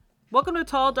Welcome to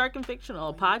Tall, Dark, and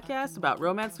Fictional, a podcast about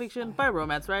romance fiction by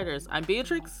romance writers. I'm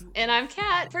Beatrix. And I'm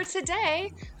Kat. For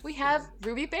today, we have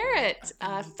Ruby Barrett,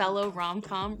 a fellow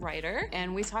rom-com writer,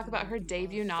 and we talk about her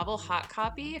debut novel, Hot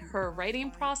Copy, her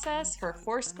writing process, her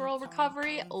horse girl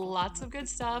recovery, lots of good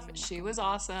stuff. She was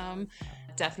awesome.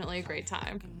 Definitely a great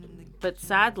time. But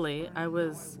sadly, I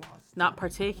was not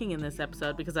partaking in this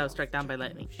episode because I was struck down by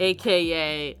lightning,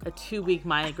 aka a 2-week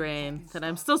migraine that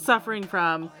I'm still suffering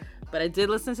from. But I did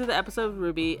listen to the episode of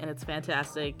Ruby, and it's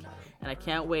fantastic. And I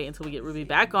can't wait until we get Ruby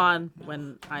back on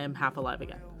when I am half alive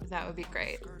again. That would be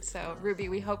great. So, Ruby,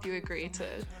 we hope you agree to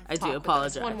I talk do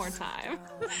apologize with us one more time.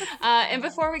 And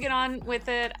before we get on with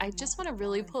it, I just want to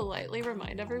really politely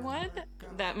remind everyone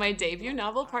that my debut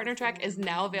novel, Partner Track, is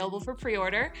now available for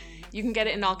pre-order. You can get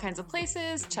it in all kinds of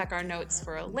places. Check our notes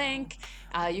for a link.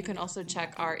 You can also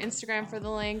check our Instagram for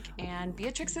the link. And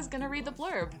Beatrix is going to read the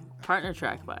blurb. Partner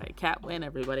Track by Kat Wynn,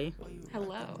 everybody.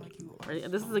 Hello.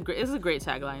 This is a great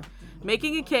tagline.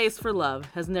 Making a case for love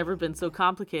has never been so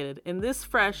complicated in this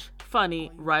fresh,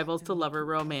 funny, rivals to lover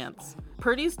romance.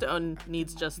 Purdy Stone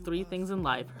needs just 3 things in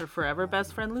life: her forever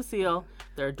best friend Lucille,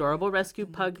 their adorable rescue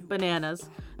pug Bananas,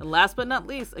 and last but not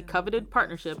least, a coveted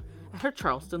partnership at her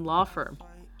Charleston law firm.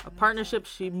 A partnership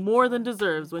she more than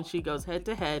deserves when she goes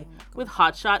head-to-head with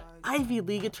hotshot Ivy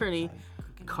League attorney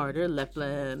Carter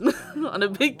Leplin on a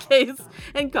big case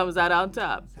and comes out on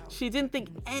top. She didn't think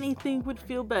anything would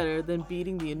feel better than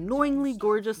beating the annoyingly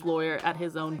gorgeous lawyer at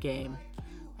his own game.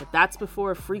 But that's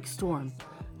before a freak storm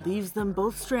leaves them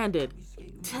both stranded,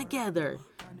 together,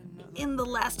 in the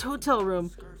last hotel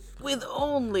room with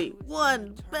only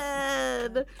one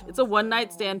bed. It's a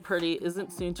one-night stand Purdy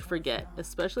isn't soon to forget,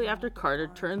 especially after Carter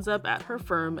turns up at her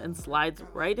firm and slides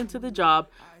right into the job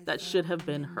that should have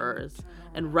been hers,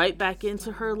 and right back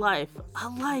into her life, a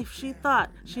life she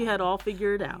thought she had all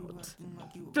figured out.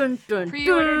 Dun, dun,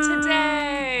 Pre-order dun.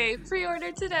 today!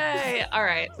 Pre-order today! All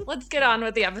right, let's get on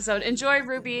with the episode. Enjoy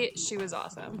Ruby. She was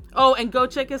awesome. Oh, and go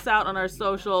check us out on our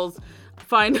socials.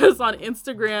 Find us on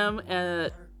Instagram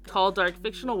at Tall Dark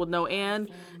Fictional with no and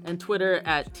Twitter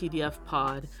at TDF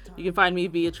Pod. You can find me,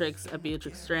 Beatrix, at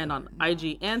Beatrix Strand on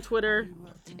IG and Twitter.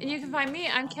 And you can find me,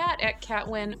 I'm Kat, at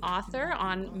Katwyn Author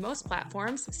on most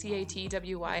platforms,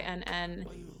 CATWYNN.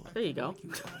 There you go.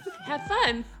 Have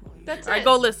fun. That's All right, it.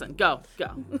 go listen. Go.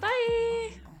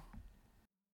 Bye.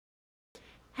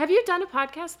 Have you done a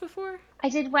podcast before? I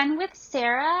did one with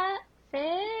Sarah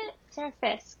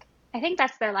Fisk. I think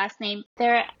that's their last name.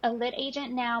 They're a lit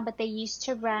agent now, but they used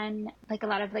to run like a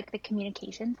lot of like the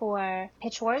communication for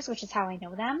Pitch Wars, which is how I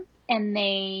know them. And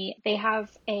they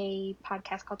have a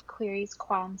podcast called Queries,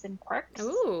 Qualms, and Quirks.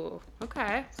 Ooh,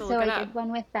 okay. So look I it up. did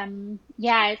one with them.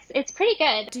 Yeah, it's pretty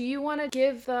good. Do you want to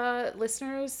give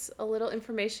listeners a little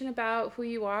information about who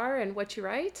you are and what you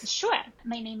write? Sure.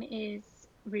 My name is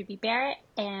Ruby Barrett,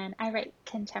 and I write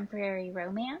contemporary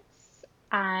romance.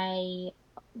 I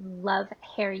love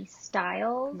Harry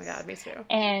Styles. Oh my god, me too.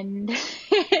 And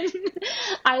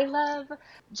I love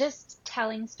just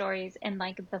telling stories and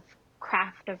like the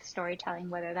craft of storytelling,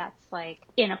 whether that's like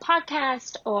in a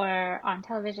podcast or on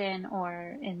television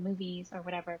or in movies or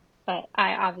whatever. But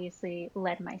I obviously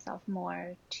led myself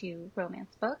more to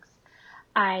romance books.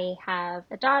 I have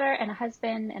a daughter and a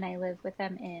husband, and I live with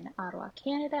them in Ottawa,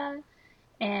 Canada.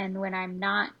 And when I'm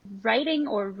not writing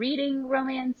or reading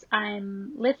romance,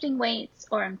 I'm lifting weights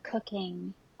or I'm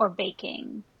cooking or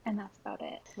baking. And that's about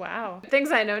it. Wow. Things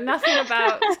I know nothing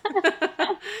about.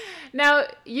 Now,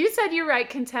 you said you write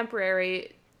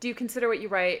contemporary. Do you consider what you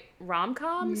write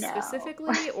rom-coms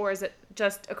specifically, or is it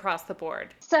just across the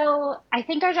board? So I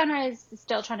think our genre is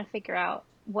still trying to figure out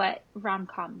what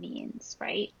rom-com means,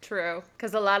 right? True.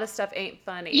 Because a lot of stuff ain't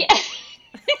funny. Yeah.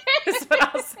 Is what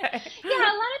I'll say. Yeah,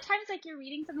 a lot of times like you're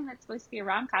reading something that's supposed to be a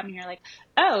rom-com and you're like,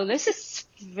 oh, this is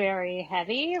very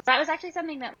heavy. That was actually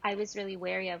something that I was really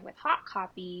wary of with Hot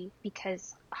Copy,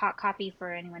 because Hot Copy,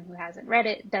 for anyone who hasn't read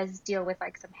it, does deal with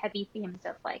like some heavy themes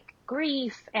of like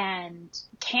grief and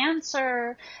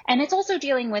cancer. And it's also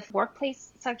dealing with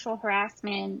workplace sexual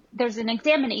harassment. There's an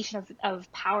examination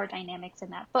of power dynamics in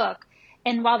that book.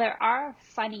 And while there are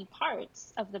funny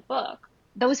parts of the book,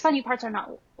 those funny parts are not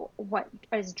what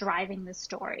is driving the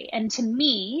story. And to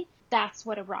me, that's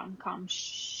what a rom-com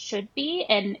should be.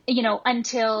 And, you know,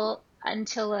 until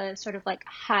a sort of like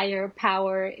higher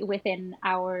power within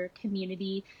our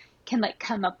community can like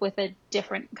come up with a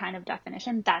different kind of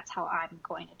definition, that's how I'm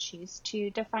going to choose to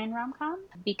define rom-com,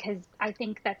 because I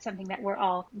think that's something that we're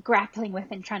all grappling with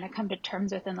and trying to come to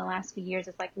terms with in the last few years.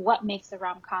 Is like, what makes a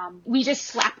rom-com? We just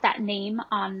slap that name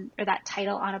on, or that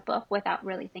title on a book without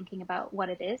really thinking about what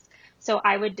it is. So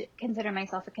I would consider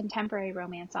myself a contemporary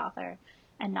romance author.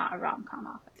 and not a rom-com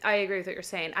often. I agree with what you're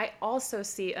saying. I also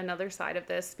see another side of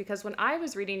this because when I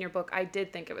was reading your book, I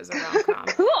did think it was a rom-com.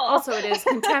 Cool. Also, it is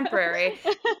contemporary,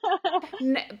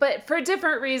 but for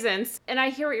different reasons. And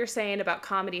I hear what you're saying about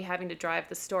comedy having to drive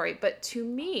the story. But to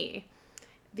me,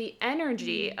 the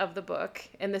energy of the book,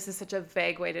 and this is such a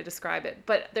vague way to describe it,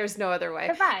 but there's no other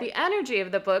way. The energy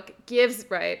of the book gives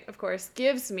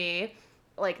me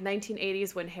like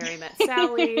 1980s When Harry Met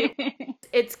Sally.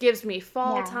 It gives me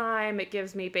fall time. It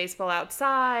gives me Baseball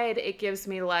Outside. It gives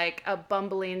me like a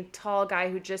bumbling tall guy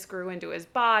who just grew into his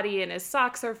body and his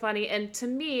socks are funny. And to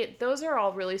me, those are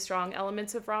all really strong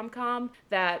elements of rom-com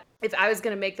that if I was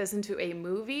going to make this into a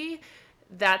movie,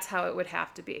 that's how it would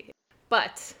have to be.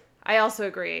 But I also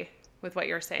agree with what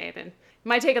you're saying, and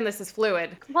my take on this is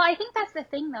fluid. Well, I think that's the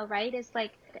thing, though, right? Is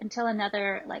like until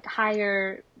another like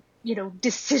higher,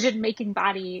 decision-making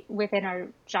body within our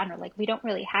genre, like we don't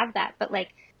really have that. But like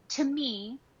to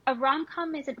me, a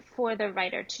rom-com isn't for the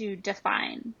writer to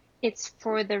define; it's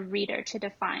for the reader to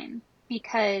define.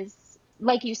 Because,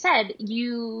 like you said,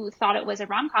 you thought it was a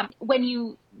rom-com. When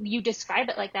you describe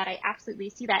it like that, I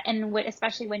absolutely see that. And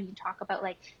especially when you talk about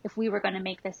like if we were going to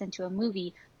make this into a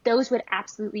movie, those would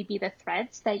absolutely be the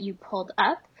threads that you pulled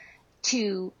up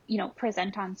to,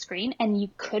 present on screen, and you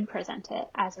could present it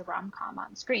as a rom-com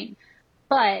on screen.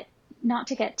 But not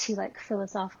to get too like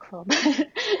philosophical.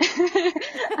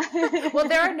 Well,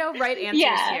 there are no right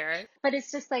answers here. But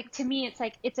it's just like, to me, it's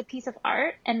like, it's a piece of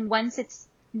art. And once it's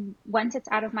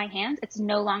out of my hands, it's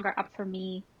no longer up for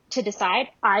me to decide.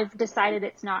 I've decided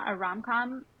it's not a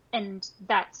rom-com, and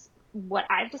that's what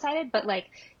I've decided. But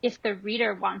like, if the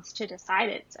reader wants to decide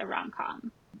it's a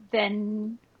rom-com,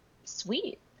 then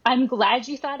sweet. I'm glad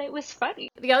you thought it was funny.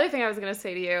 The other thing I was going to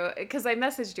say to you, because I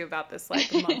messaged you about this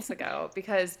like months ago,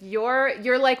 because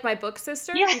you're like my book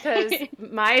sister, because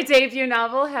my debut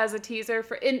novel has a teaser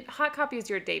in Hot Copy is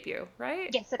your debut,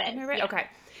 right? Yes, it is. Am I right? Yeah. Okay.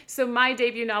 So my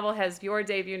debut novel has your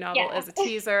debut novel as a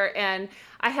teaser, and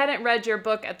I hadn't read your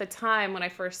book at the time when I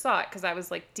first saw it because I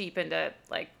was like deep into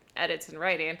like edits and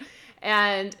writing.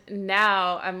 And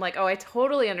now I'm like, oh, I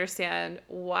totally understand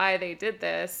why they did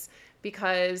this.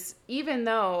 Because even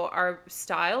though our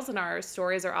styles and our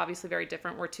stories are obviously very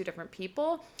different, we're two different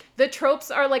people, the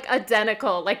tropes are like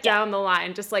identical, like down the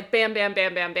line, just like bam, bam,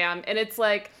 bam, bam, bam. And it's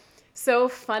like so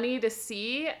funny to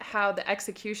see how the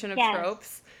execution of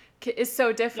tropes is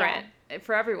so different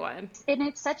for everyone. And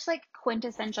it's such like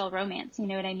quintessential romance, you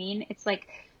know what I mean? It's like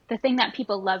the thing that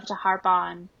people love to harp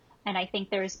on. And I think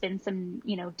there's been some,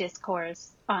 discourse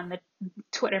on the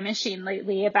Twitter machine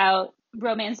lately about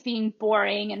romance being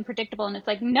boring and predictable. And it's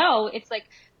like, no, it's like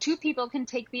two people can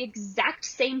take the exact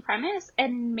same premise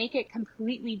and make it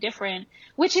completely different,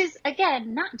 which is,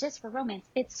 again, not just for romance.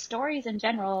 It's stories in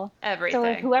general. Everything.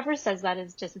 So whoever says that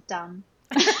is just dumb.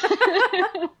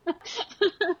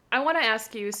 I want to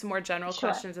ask you some more general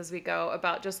questions as we go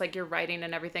about just like your writing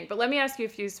and everything. But let me ask you a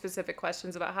few specific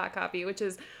questions about Hot Copy, which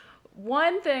is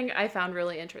one thing I found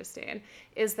really interesting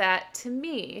is that to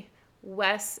me,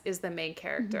 Wes is the main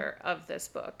character of this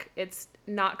book. It's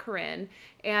not Corinne.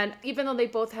 And even though they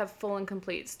both have full and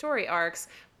complete story arcs,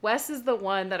 Wes is the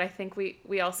one that I think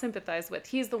we all sympathize with.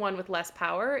 He's the one with less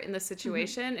power in the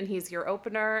situation, and he's your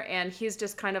opener, and he's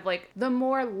just kind of like the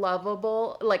more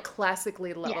lovable, like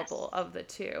classically lovable of the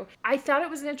two. I thought it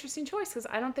was an interesting choice because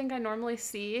I don't think I normally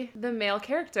see the male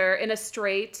character in a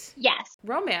straight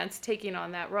romance taking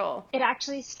on that role. It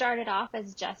actually started off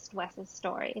as just Wes's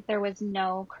story. There was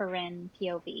no Corinne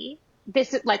POV.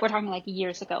 This is like, we're talking like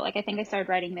years ago. Like I think I started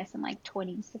writing this in like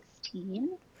 2016.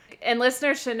 And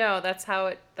listeners should know that's how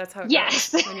it goes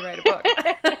when you write a book.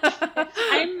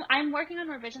 I'm working on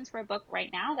revisions for a book right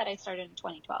now that I started in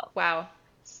 2012. Wow.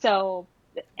 So,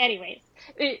 anyways,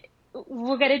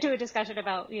 we'll get into a discussion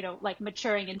about like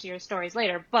maturing into your stories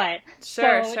later. But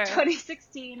sure.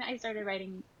 2016, I started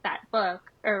writing that book,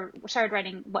 or started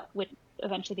writing what would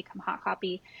eventually become Hot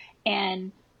Copy,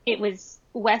 and it was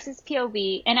Wes's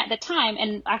POV. And at the time,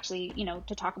 and actually,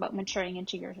 to talk about maturing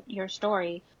into your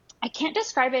story, I can't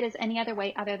describe it as any other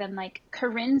way other than like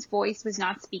Corinne's voice was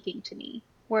not speaking to me,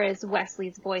 whereas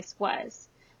Wesley's voice was.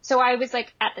 So I was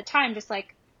like, at the time, just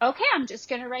like, okay, I'm just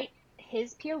going to write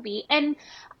his POV. And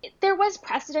there was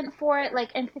precedent for it.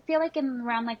 Like, and I feel like in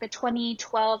around like the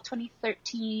 2012,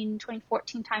 2013,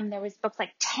 2014 time, there was books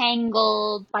like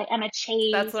Tangled by Emma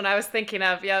Chase. That's what I was thinking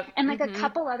of. Yep. And like a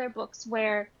couple other books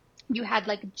where you had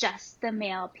like just the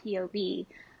male POV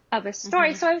of a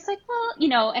story. So I was like,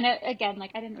 well, and again,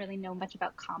 like I didn't really know much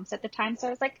about comps at the time. So I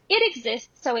was like, it exists,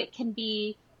 so it can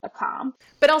be a comp.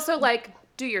 But also like,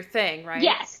 do your thing, right?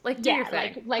 Yes. Like do your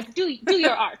thing. Like do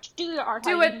your art. Do your art.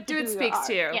 do it speaks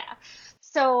to you. Yeah.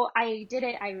 So I did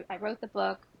it. I wrote the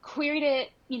book, queried it.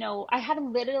 You know, I had a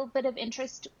little bit of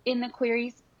interest in the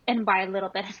queries, and by a little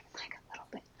bit, I mean like a little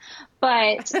bit.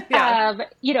 But Yeah.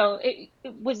 you know, it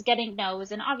was getting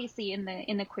no's, and obviously in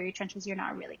the query trenches, you're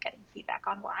not really getting feedback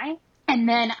on why. And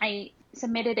then I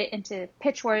submitted it into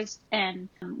Pitch Wars, and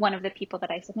one of the people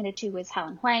that I submitted to was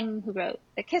Helen Huang, who wrote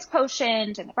The Kiss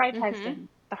Quotient and The Bride Text and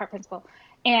The Heart Principle.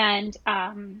 And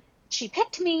she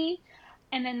picked me,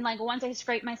 and then like once I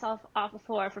scraped myself off the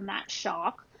floor from that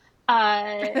shock,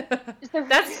 uh,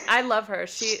 I love her.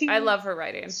 I love her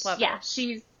writing. Love yeah, her.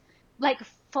 she's like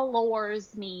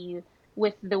floors me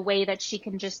with the way that she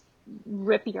can just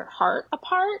rip your heart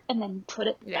apart and then put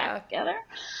it back together.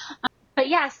 But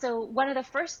yeah, so one of the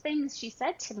first things she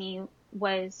said to me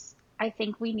was, I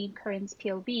think we need Corinne's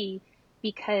POV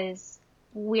because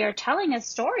we are telling a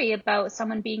story about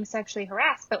someone being sexually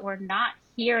harassed, but we're not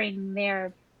hearing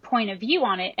their point of view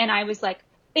on it. And I was like,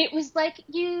 it was like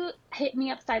you hit me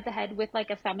upside the head with like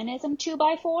a feminism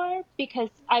 2x4, because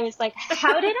I was like,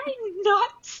 how did I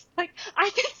not, like, I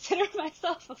consider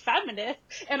myself a feminist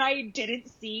and I didn't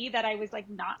see that I was like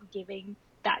not giving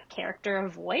that character a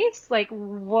voice. Like,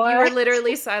 what? You were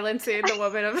literally silencing the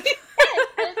woman of I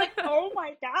was like, oh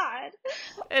my God.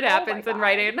 It happens in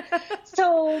writing.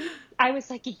 So I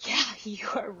was like, yeah, you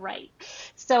are right.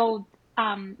 So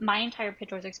my entire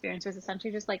Pitch Wars experience was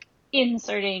essentially just like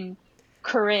inserting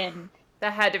Corinne.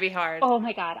 That had to be hard. Oh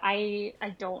my God. I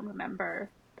don't remember.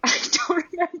 I don't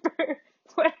remember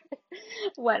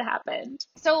what happened.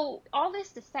 So all this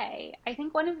to say, I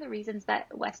think one of the reasons that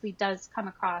Wesley does come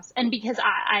across, and because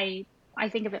I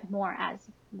think of it more as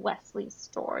Wesley's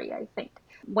story, I think,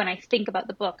 when I think about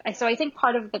the book. So I think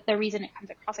part of the reason it comes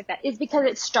across like that is because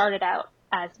it started out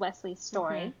as Wesley's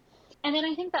story. And then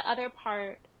I think the other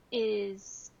part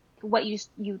is what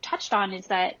you touched on, is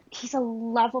that he's a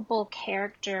lovable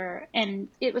character, and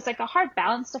it was like a hard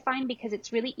balance to find because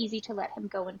it's really easy to let him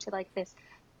go into like this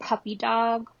puppy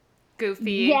dog,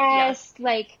 goofy,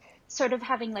 like sort of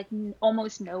having like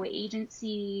almost no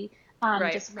agency,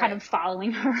 just kind of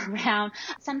following her around.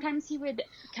 Sometimes he would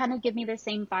kind of give me the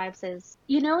same vibes as,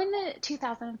 you know, in the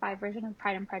 2005 version of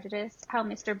Pride and Prejudice, how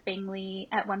Mr. Bingley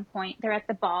at one point, they're at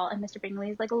the ball and Mr. Bingley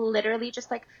is like literally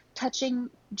just like touching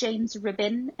Jane's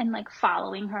ribbon and like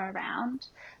following her around.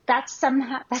 That's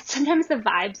sometimes the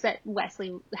vibes that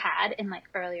Wesley had in like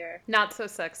earlier. Not so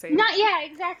sexy. Yeah,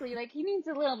 exactly. Like he needs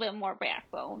a little bit more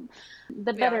backbone.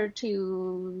 The better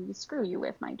to screw you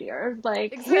with, my dear.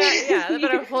 Like exactly. Yeah, the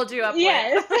better hold you up.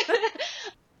 Yes.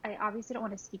 I obviously don't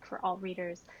want to speak for all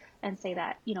readers and say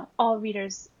that, you know, all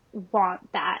readers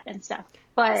want that and stuff.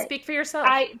 But speak for yourself.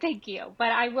 Thank you. But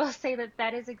I will say that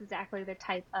that is exactly the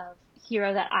type of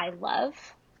hero that I love.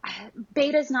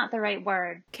 Beta's not the right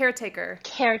word. Caretaker.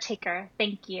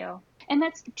 Thank you. And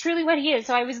that's truly what he is.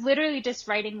 So I was literally just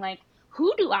writing like,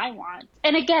 who do I want?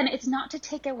 And again, it's not to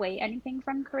take away anything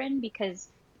from Corinne because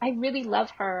I really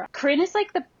love her. Corinne is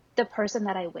like the person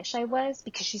that I wish I was,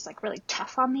 because she's like really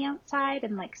tough on the outside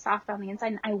and like soft on the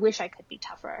inside. And I wish I could be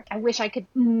tougher. I wish I could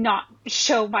not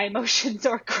show my emotions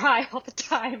or cry all the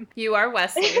time. You are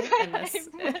Wesley in this.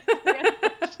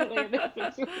 In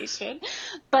this situation.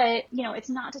 But, you know, it's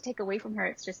not to take away from her.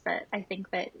 It's just that I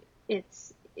think that it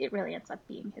really ends up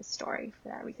being his story for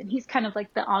that reason. He's kind of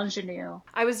like the ingenue.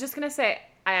 I was just going to say,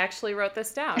 I actually wrote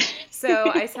this down.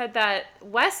 So I said that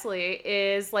Wesley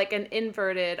is like an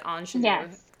inverted ingenue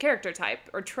character type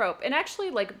or trope. And actually,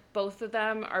 like, both of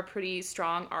them are pretty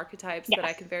strong archetypes that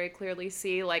I can very clearly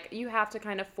see. Like, you have to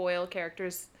kind of foil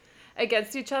characters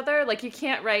against each other. Like, you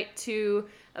can't write two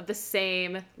of the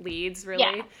same leads, really.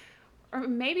 Yeah. Or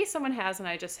maybe someone has and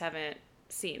I just haven't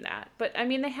seen that. But, I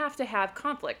mean, they have to have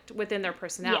conflict within their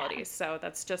personalities. So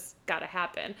that's just got to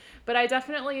happen. But I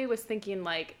definitely was thinking,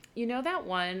 like, you know that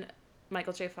one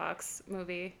Michael J. Fox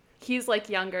movie? He's like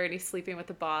younger and he's sleeping with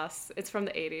the boss. It's from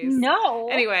the 80s. No.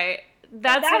 Anyway,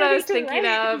 that's what I was thinking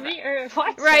of.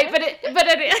 Right, but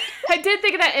I did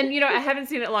think of that, and you know, I haven't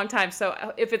seen it in a long time,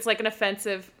 so if it's like an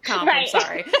offensive comment, I'm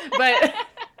sorry. But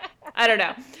I don't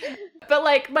know. But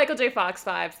like Michael J. Fox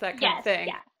vibes, that kind of thing.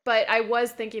 Yeah. But I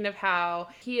was thinking of how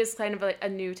he is kind of a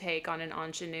new take on an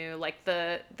ingenue, like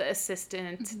the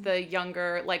assistant, the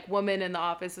younger, like woman in the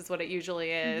office is what it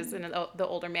usually is, and the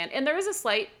older man. And there is a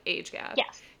slight age gap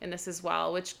in this as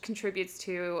well, which contributes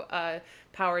to a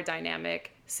power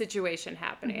dynamic situation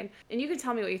happening. And you can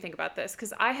tell me what you think about this,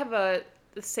 because I have the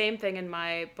same thing in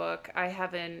my book. I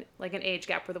have an age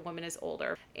gap where the woman is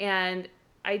older. And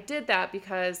I did that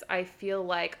because I feel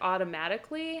like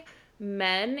automatically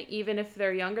men, even if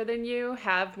they're younger than you,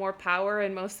 have more power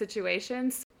in most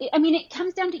situations. I mean, it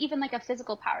comes down to even like a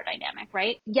physical power dynamic,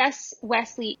 right? Yes,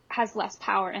 Wesley has less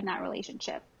power in that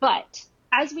relationship, but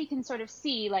as we can sort of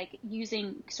see, like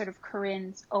using sort of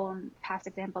Corinne's own past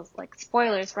examples, like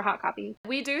spoilers for Hot Copy.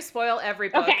 We do spoil every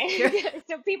book. Okay.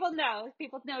 So people know to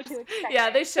expect. Yeah,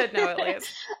 it. they should know at least.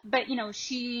 But, you know,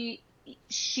 she's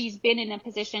been in a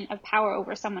position of power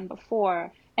over someone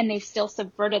before, and they still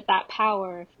subverted that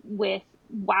power with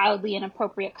wildly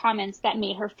inappropriate comments that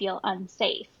made her feel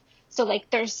unsafe. So like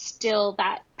there's still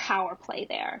that power play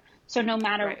there. So no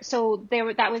matter, Right. so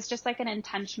that was just like an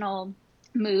intentional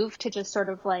move to just sort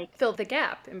of like Fill the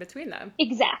gap in between them.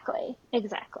 Exactly.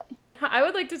 I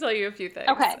would like to tell you a few things.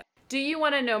 Okay. Do you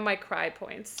want to know my cry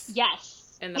points?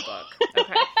 Yes. In the book?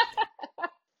 Okay.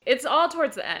 It's all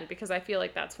towards the end because I feel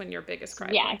like that's when your biggest cry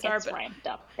points are. Yeah, it gets ramped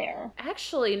up there.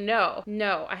 Actually, no.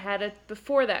 I had it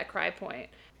before that cry point.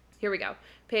 Here we go.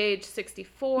 Page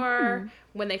 64,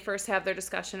 when they first have their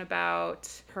discussion about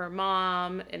her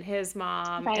mom and his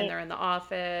mom, Right. and they're in the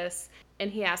office, and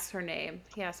he asks her name.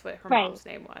 He asks what her mom's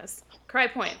name was. Cry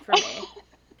point for me.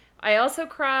 I also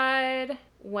cried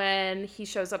when he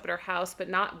shows up at her house, but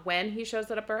not when he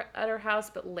shows up at her house,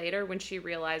 but later when she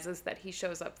realizes that he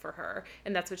shows up for her,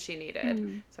 and that's what she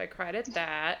needed. So I cried at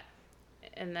that,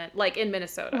 and then, like, in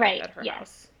Minnesota at her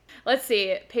house. Let's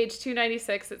see, page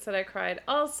 296, it said I cried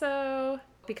also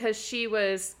because she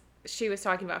was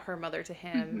talking about her mother to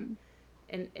him,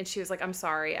 and she was like, I'm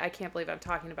sorry, I can't believe I'm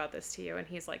talking about this to you, and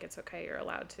he's like, it's okay, you're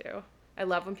allowed to. I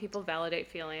love when people validate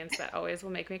feelings. That always will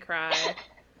make me cry.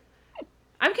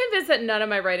 I'm convinced that none of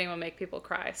my writing will make people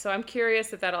cry, so I'm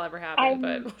curious if that'll ever happen,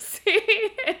 but we'll see.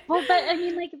 Well, but I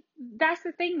mean, like, that's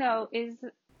the thing, though, is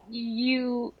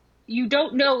you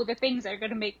don't know the things that are going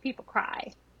to make people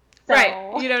cry. So,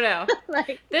 right, you don't know.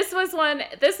 Like, this was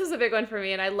a big one for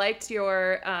me, and I liked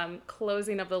your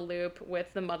closing of the loop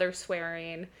with the mother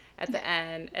swearing at the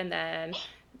end, and then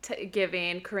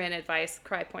giving Corinne advice,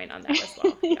 cry point on that as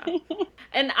well. Yeah.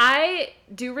 And I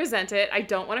do resent it. I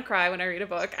don't want to cry when I read a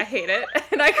book. I hate it.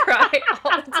 And I cry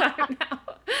all the time now.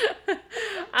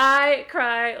 I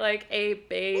cry like a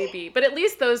baby. But at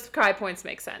least those cry points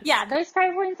make sense. Yeah, those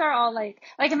cry points are all like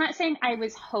I'm not saying I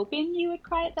was hoping you would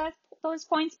cry at those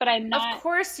points, but I'm not. Of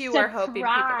course you are hoping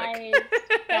people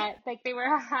that like they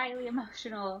were highly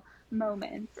emotional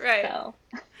moments. Right. So.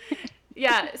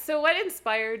 Yeah. So what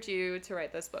inspired you to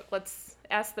write this book? Let's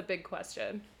ask the big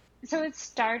question. So it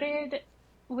started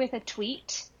with a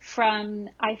tweet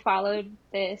I followed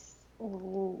this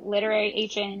literary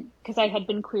agent because I had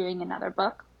been querying another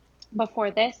book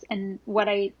before this. And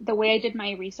the way I did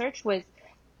my research was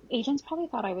agents probably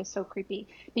thought I was so creepy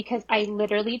because I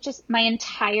literally my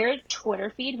entire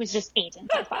Twitter feed was just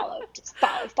agents I followed. Just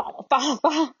follow.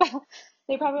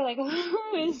 They probably were like,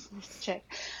 who is this chick?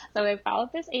 So I followed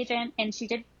this agent, and she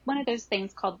did one of those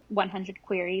things called 100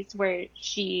 queries where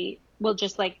she will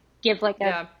just like give like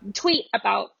a tweet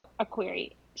about a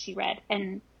query she read.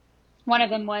 And one of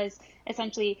them was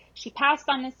essentially she passed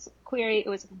on this query. It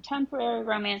was a contemporary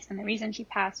romance, and the reason she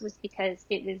passed was because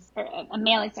it was a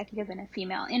male executive and a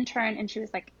female intern. And she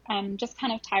was like, I'm just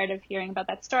kind of tired of hearing about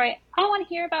that story. I want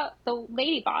to hear about the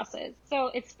lady bosses. So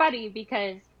it's funny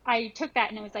because I took that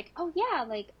and it was like, oh yeah,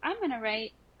 like I'm going to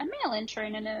write a male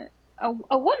intern and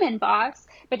a woman boss.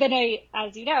 But then I,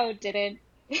 as you know, didn't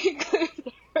include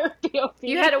her POV.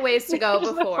 You had a ways to go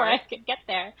before I could get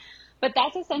there. But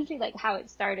that's essentially like how it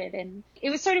started. And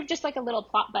it was sort of just like a little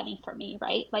plot bunny for me,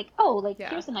 right? Like,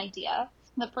 here's an idea.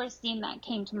 The first scene that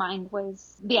came to mind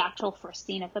was the actual first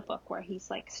scene of the book where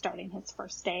he's like starting his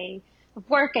first day of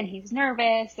work and he's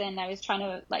nervous. And I was trying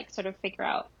to like sort of figure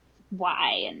out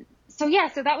why. And so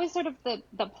that was sort of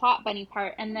the plot bunny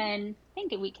part. And then I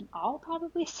think we can all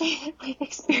probably say that we've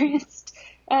experienced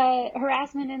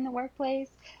harassment in the workplace,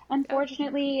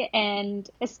 unfortunately. And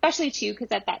especially too,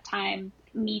 because at that time,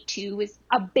 Me Too was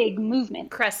a big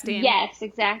movement. Cresting. Yes,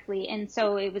 exactly. And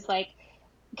so it was like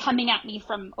coming at me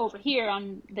from over here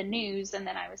on the news. And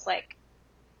then I was like,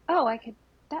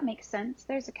 that makes sense.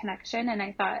 There's a connection. And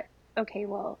I thought, okay,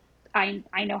 well,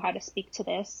 I know how to speak to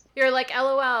this. You're like,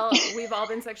 LOL, we've all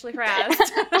been sexually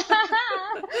harassed.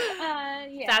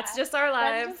 Yeah. That's just our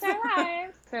lives.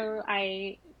 So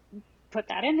I put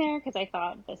that in there because I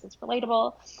thought this is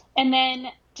relatable. And then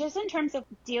just in terms of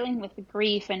dealing with the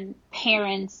grief and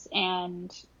parents and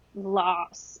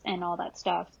loss and all that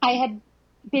stuff, I had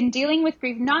been dealing with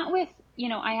grief, not with,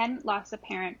 I hadn't lost a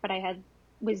parent, but I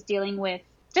was dealing with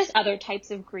just other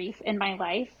types of grief in my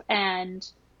life. And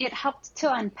it helped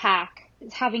to unpack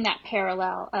having that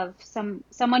parallel of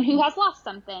someone who has lost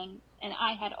something, and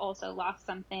I had also lost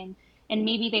something, and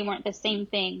maybe they weren't the same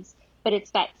things, but it's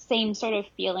that same sort of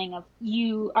feeling of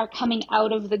you are coming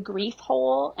out of the grief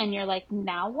hole and you're like,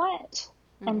 now what?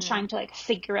 And trying to like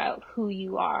figure out who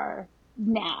you are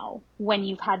now when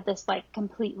you've had this like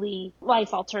completely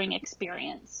life altering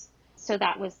experience. So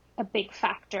that was a big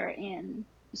factor in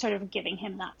sort of giving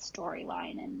him that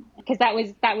storyline, and because that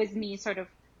was me sort of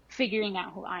figuring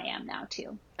out who I am now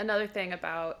too. Another thing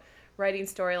about writing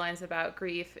storylines about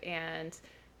grief and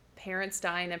parents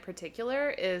dying in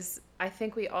particular is I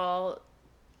think we all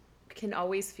can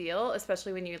always feel,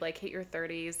 especially when you like hit your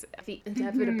 30s, the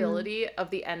inevitability of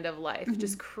the end of life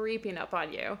just creeping up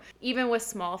on you. Even with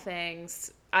small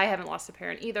things, I haven't lost a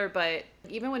parent either, but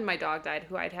even when my dog died,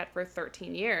 who I'd had for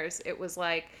 13 years, it was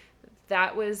like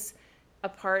that was a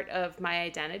part of my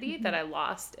identity that I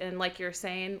lost. And like you're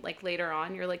saying, like later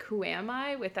on, you're like, who am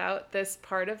I without this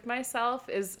part of myself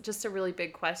is just a really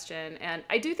big question. And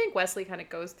I do think Wesley kind of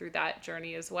goes through that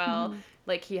journey as well.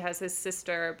 Like he has his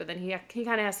sister, but then he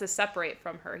kind of has to separate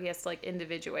from her. He has to like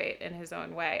individuate in his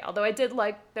own way. Although I did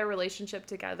like their relationship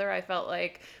together. I felt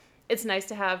like it's nice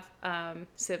to have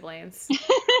siblings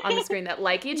on the screen that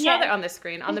like each other, on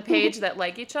the page that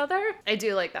like each other. I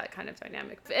do like that kind of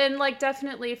dynamic. And like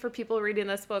definitely for people reading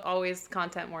this book, always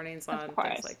content warnings on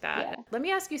things like that. Yeah. Let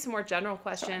me ask you some more general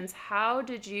questions. Sure. How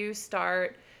did you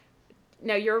start?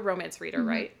 Now you're a romance reader,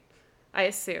 right? I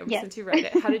assume, since you read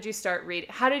it. How did you start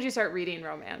reading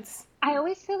romance? I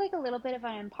always feel like a little bit of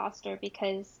an imposter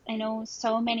because I know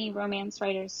so many romance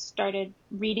writers started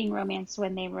reading romance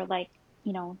when they were like,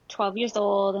 12 years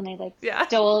old, and they like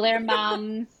stole their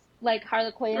mom's like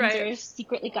Harlequins or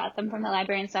secretly got them from the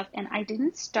library and stuff. And I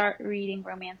didn't start reading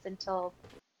romance until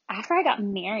after I got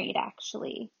married,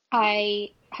 actually. I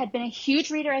had been a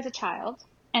huge reader as a child,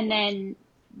 and then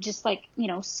just like,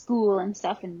 school and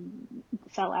stuff, and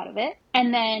fell out of it.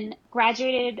 And then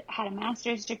graduated, had a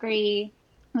master's degree,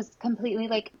 was completely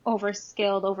like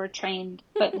overskilled, overtrained,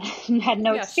 but had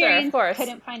no experience,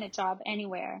 couldn't find a job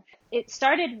anywhere. It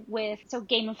started with,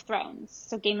 Game of Thrones.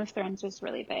 So Game of Thrones was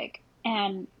really big.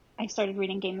 And I started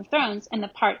reading Game of Thrones. And the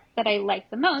part that I liked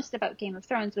the most about Game of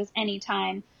Thrones was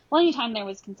anytime there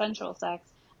was consensual sex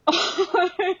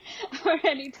or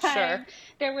anytime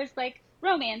there was like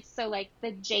romance. So like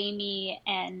the Jaime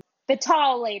and the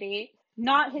tall lady,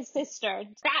 not his sister.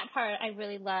 That part I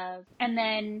really love. And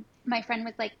then my friend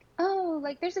was like, oh,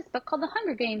 like there's this book called The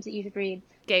Hunger Games that you should read.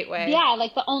 Gateway. Yeah,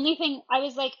 like the only thing I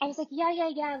was like,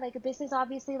 yeah. Like this is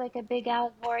obviously like a big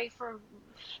allegory for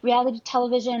reality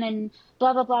television and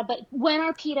blah, blah, blah. But when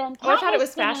are Peeta and Katniss I thought it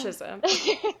was fascism.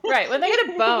 Right, when they get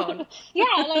a bone. Yeah,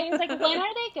 like it's like, when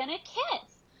are they gonna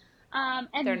kiss?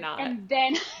 And they're not. And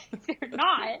then they're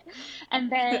not.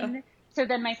 And then so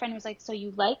then my friend was like, so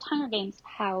you liked Hunger Games,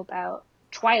 how about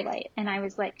Twilight? And I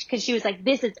was like, because she was like,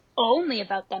 this is only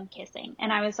about them kissing.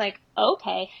 And I was like,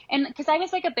 okay. And because I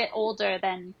was like a bit older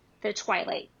than the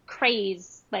Twilight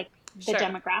craze, like the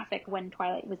demographic when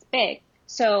Twilight was big.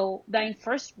 So the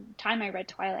first time I read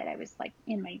Twilight, I was like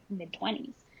in my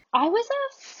mid-20s. I was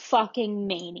a fucking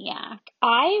maniac.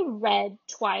 I read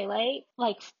Twilight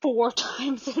like 4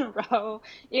 times in a row.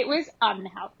 It was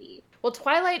unhealthy. Well,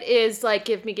 Twilight is like,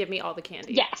 give me all the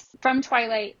candy. Yes. From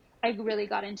Twilight, I really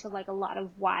got into like a lot of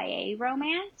YA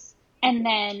romance. And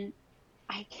then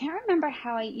I can't remember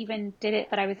how I even did it,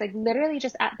 but I was like literally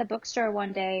just at the bookstore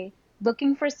one day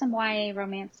looking for some YA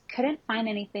romance, couldn't find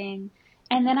anything.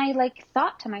 And then I like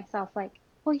thought to myself like,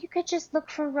 well, you could just look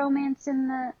for romance in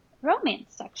the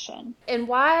romance section. And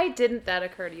why didn't that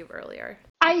occur to you earlier?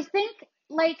 I think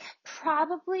like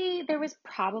there was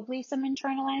probably some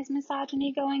internalized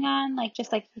misogyny going on. Like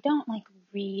just like you don't like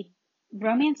read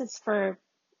romance is for,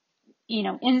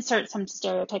 insert some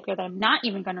stereotype here that I'm not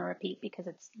even going to repeat because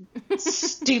it's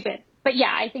stupid. But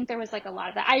yeah, I think there was like a lot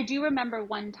of that. I do remember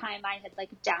one time I had like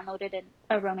downloaded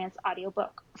a romance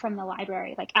audiobook from the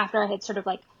library. Like after I had sort of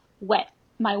like wet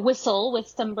my whistle with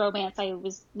some romance, I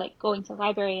was like going to the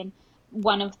library, and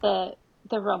one of the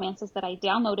romances that I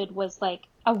downloaded was like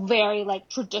a very like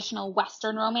traditional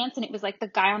Western romance, and it was like the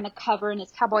guy on the cover in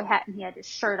his cowboy hat and he had his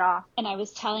shirt off, and I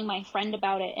was telling my friend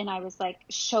about it, and I was like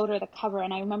showed her the cover,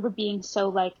 and I remember being so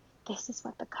like, this is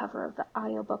what the cover of the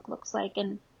audiobook looks like,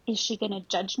 and is she gonna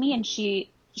judge me? And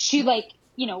she like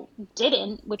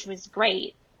didn't, which was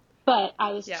great, but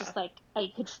I was just like,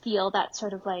 I could feel that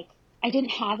sort of like, I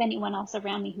didn't have anyone else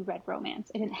around me who read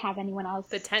romance. I didn't have anyone else.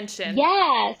 The tension.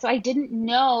 Yeah. So I didn't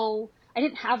know. I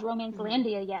didn't have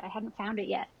Romancelandia yet. I hadn't found it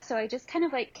yet. So I just kind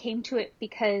of like came to it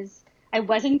because I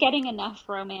wasn't getting enough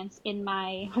romance in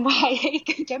my YA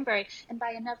contemporary. And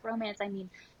by enough romance, I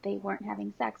mean they weren't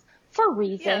having sex for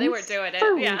reasons. Yeah, they weren't doing it.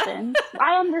 For reasons.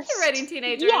 I understand. They're writing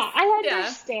teenagers. Yeah, I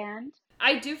understand.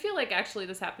 I do feel like actually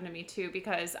this happened to me too,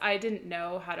 because I didn't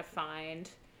know how to find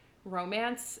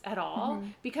romance at all,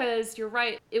 because you're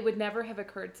right, it would never have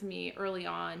occurred to me early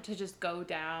on to just go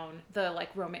down the like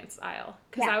romance aisle,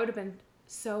 because I would have been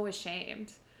so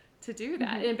ashamed to do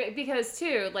that. And because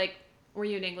too, like, were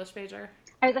you an English major?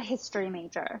 I was a history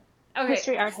major. Okay,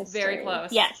 History, art, history. very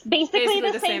close. Yes, basically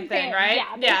the same thing, right?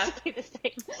 Yeah, basically the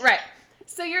same. Right.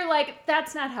 So you're like,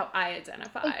 that's not how I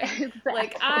identify. Exactly.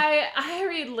 Like, I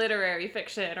read literary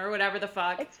fiction or whatever the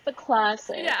fuck. It's the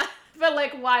classic. Yeah. But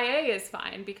like YA is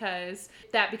fine because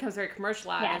that becomes very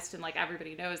commercialized and like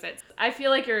everybody knows it. I feel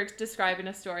like you're describing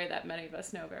a story that many of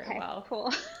us know very well.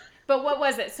 Cool. But what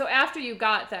was it? So after you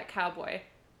got that cowboy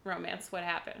romance, what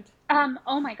happened?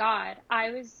 Oh my God.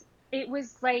 It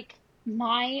was like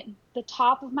the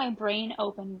top of my brain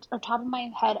opened, or top of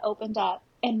my head opened up,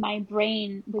 and my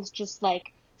brain was just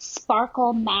like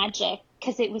sparkle magic,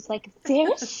 because it was like,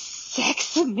 there's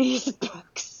sex in these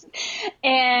books.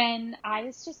 And I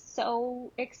was just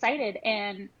so excited.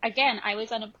 And again, I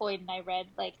was unemployed and I read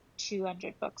like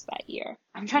 200 books that year.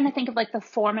 I'm trying to think of like the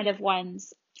formative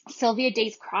ones. Sylvia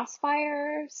Day's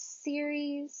Crossfire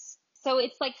series. So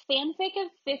it's like fanfic of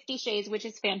 50 Shades, which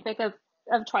is fanfic of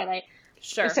Twilight.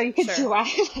 Sure. So you can see why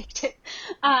I liked it.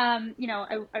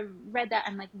 I read that.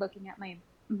 I'm like looking at my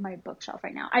bookshelf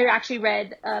right now. I actually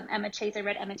read Emma Chase. I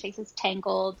read Emma Chase's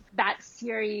Tangled. That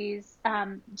series.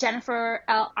 Jennifer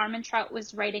L. Armentrout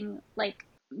was writing like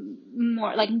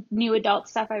more like new adult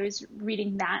stuff. I was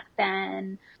reading that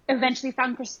then. Eventually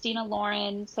found Christina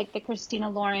Lauren's, like the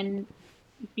Christina Lauren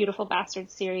Beautiful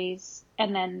Bastard series,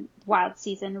 and then Wild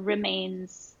Season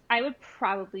Remains. I would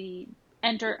probably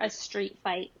enter a street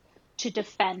fight to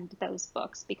defend those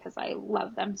books because I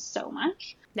love them so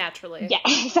much. Naturally. Yeah,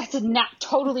 that's a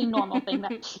totally normal thing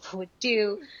that people would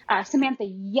do. Samantha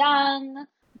Young,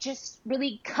 just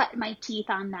really cut my teeth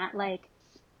on that, like,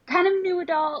 kind of new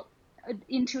adult,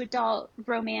 into adult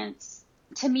romance.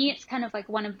 To me, it's kind of like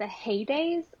one of the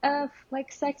heydays of,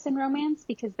 like, sex and romance,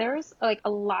 because there's, like, a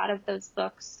lot of those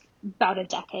books about a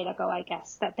decade ago, I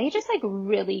guess, that they just, like,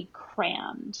 really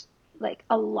crammed like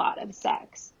a lot of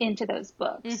sex into those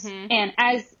books. And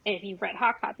if you've read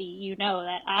Hot Copy, you know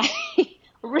that I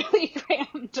really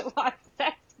crammed a lot of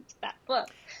sex into that book.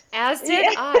 As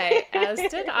did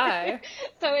I.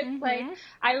 So it's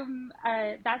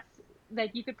like, that's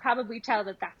like, you could probably tell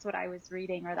that that's what I was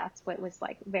reading, or that's what was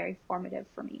like very formative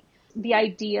for me. The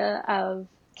idea of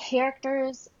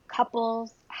characters,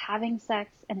 couples having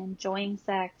sex and enjoying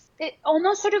sex, it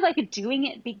almost sort of like doing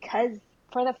it because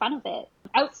for the fun of it,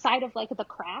 outside of like the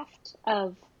craft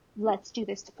of let's do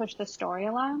this to push the story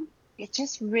along. It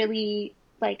just really,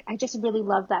 like, I just really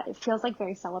love that. It feels like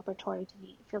very celebratory to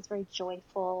me. It feels very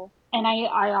joyful. And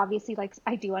I obviously, like,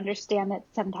 I do understand that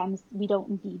sometimes we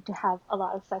don't need to have a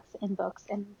lot of sex in books.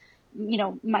 And, you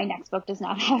know, my next book does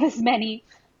not have as many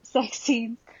sex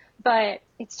scenes, but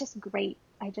it's just great.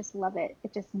 I just love it.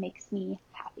 It just makes me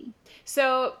happy.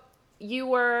 So you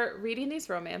were reading these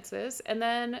romances, and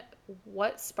then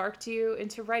what sparked you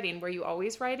into writing? Were you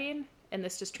always writing, and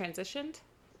this just transitioned?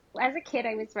 As a kid,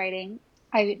 I was writing.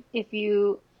 If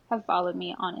you have followed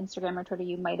me on Instagram or Twitter,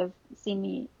 you might have seen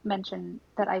me mention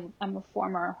that I'm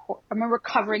a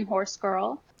recovering horse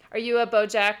girl. Are you a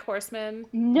BoJack Horseman?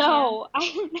 No,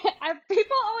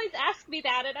 people always ask me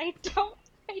that, and I don't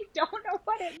know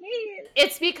what it means.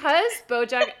 It's because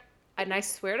BoJack, and I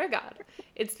swear to God,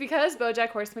 it's because BoJack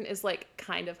Horseman is like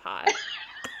kind of hot.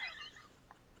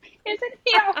 Isn't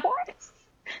he a horse?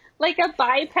 Like a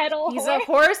bipedal He's horse? a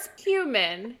horse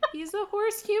human. He's a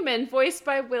horse human voiced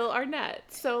by Will Arnett.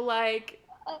 So, like,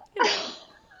 you know.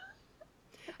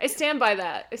 I stand by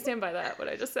that, what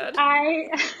I just said. I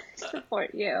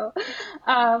support you.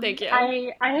 Thank you.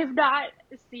 I have not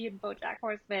seen BoJack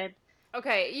Horseman.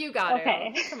 Okay, you got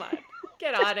it. Come on.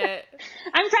 Get on it.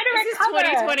 I'm trying to recover.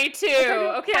 This is 2022,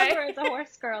 okay? Recover as a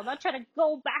horse girl. I'm not trying to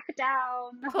go back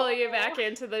down. Pull you back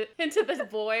into this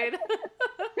void.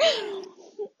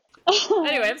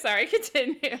 Anyway, I'm sorry.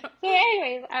 Continue. So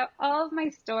anyways, all of my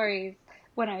stories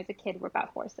when I was a kid were about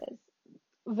horses.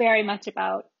 Very much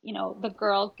about, you know, the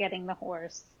girl getting the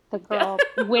horse, the girl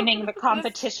winning the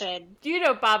competition. Do you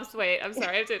know Bob's, wait, I'm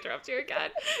sorry, I have to interrupt you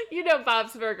again. You know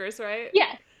Bob's Burgers, right?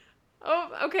 Yes. Oh,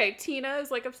 okay. Tina is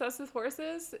like obsessed with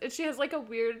horses, and she has like a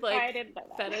weird like I didn't know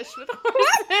that. fetish with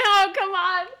horses. Oh, come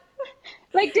on.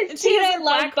 Like, does Tina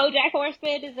love BoJack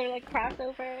Horseman? Is there like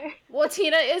crossover? Well,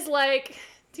 Tina is like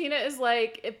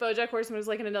if BoJack Horseman was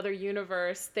like in another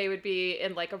universe, they would be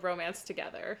in like a romance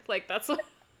together. Like that's what.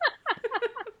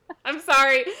 I'm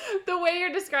sorry. The way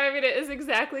you're describing it is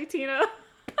exactly Tina.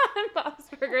 Bob's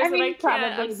Burgers, I mean, and I can't.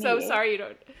 probably I'm so me. sorry you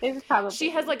don't. It was probably She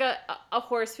has me. like a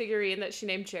horse figurine that she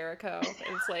named Jericho,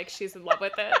 and it's like she's in love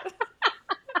with it.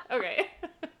 Okay.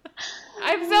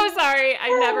 I'm so sorry. I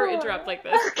never interrupt like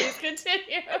this. Please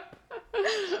continue.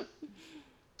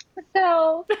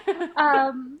 So,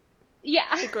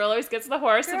 yeah. The girl always gets the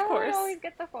horse, of Girl would course. always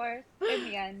get the horse in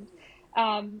the end.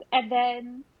 And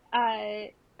then,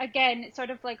 again,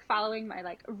 sort of like following my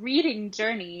like reading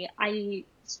journey, I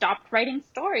stopped writing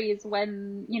stories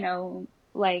when,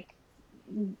 like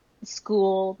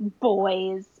school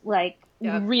boys, like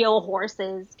Yep. real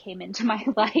horses came into my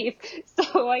life.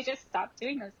 So I just stopped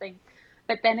doing those things.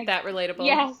 But then, That relatable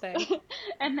yes. thing.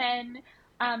 And then,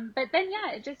 but then,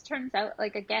 yeah, it just turns out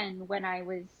like, again, when I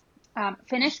was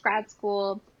finished grad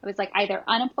school, I was like either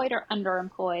unemployed or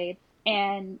underemployed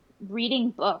and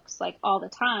reading books like all the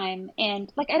time.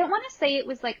 And like, I don't want to say it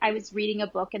was like I was reading a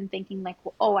book and thinking like,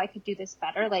 well, oh, I could do this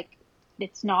better. Like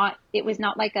it was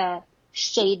not like a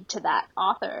shade to that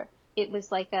author. It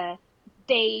was like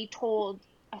they told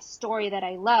a story that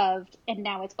I loved and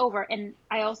now it's over. And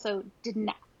I also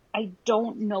I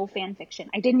don't know fan fiction.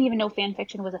 I didn't even know fan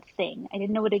fiction was a thing. I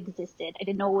didn't know it existed. I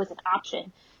didn't know it was an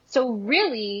option. So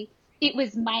really, it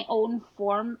was my own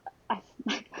form.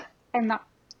 I'm not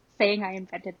saying I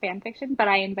invented fan fiction, but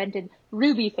I invented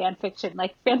Ruby fan fiction,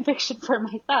 like fan fiction for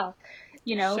myself.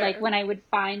 Sure. Like when I would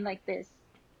find like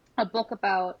a book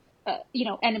about,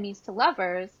 enemies to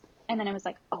lovers. And then I was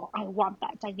like, oh, I want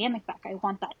that dynamic back. I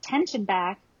want that tension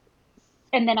back.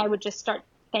 And then I would just start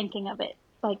thinking of it,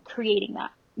 like creating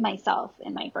that myself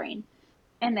in my brain.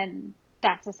 And then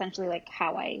that's essentially like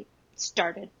how I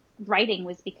started writing,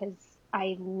 was because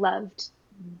I loved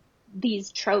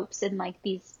these tropes and like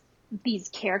these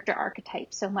character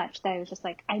archetypes so much that I was just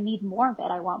like, I need more of it.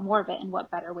 I want more of it. And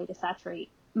what better way to saturate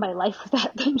my life with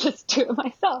that than just do it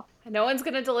myself? No one's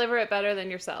going to deliver it better than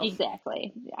yourself.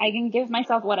 Exactly. I can give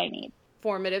myself what I need.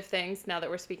 Formative things, now that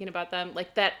we're speaking about them, like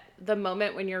the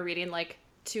moment when you're reading like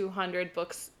 200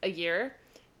 books a year,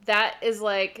 that is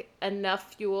like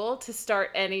enough fuel to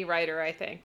start any writer, I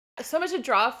think. So much to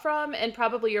draw from, and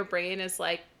probably your brain is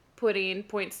like putting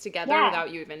points together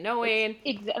without you even knowing.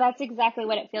 That's exactly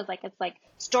what it feels like. It's like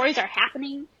stories are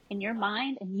happening in your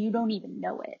mind and you don't even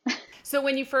know it. So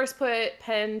when you first put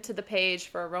pen to the page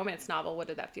for a romance novel, what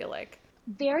did that feel like?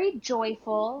 Very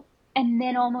joyful, and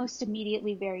then almost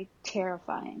immediately very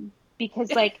terrifying,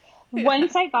 because like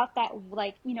once I got that,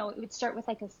 like, it would start with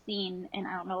like a scene, and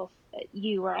I don't know if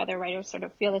you or other writers sort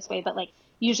of feel this way, but like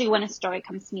usually when a story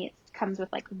comes to me, it comes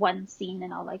with like one scene,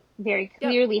 and I'll like very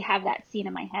clearly have that scene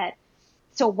in my head.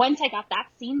 So once I got that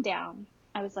scene down,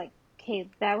 I was like, okay,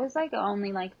 that was like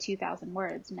only like 2,000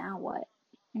 words. Now what?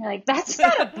 And you're like, that's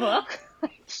not a book.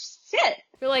 Like, shit.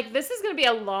 You're like, this is going to be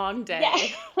a long day.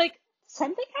 Yeah. Like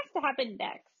something has to happen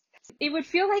next. It would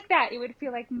feel like that. It would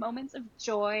feel like moments of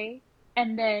joy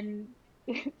and then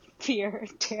fear,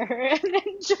 terror, and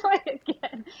then joy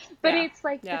again. But it's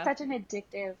like it's such an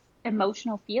addictive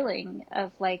emotional feeling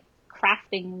of like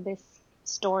crafting this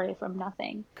story from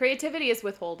nothing. Creativity is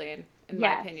withholding, in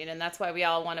my opinion, and that's why we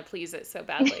all want to please it so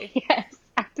badly. Yes,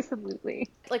 absolutely.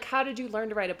 Like, how did you learn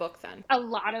to write a book then? A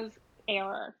lot of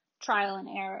trial and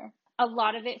error. A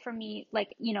lot of it for me,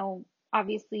 like,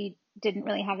 obviously didn't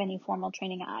really have any formal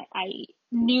training. I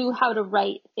knew how to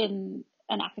write in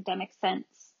an academic sense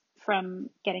from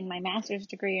getting my master's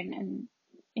degree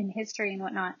in history and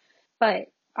whatnot.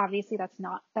 But obviously that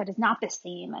is not the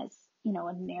same as,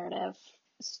 a narrative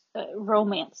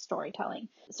romance storytelling.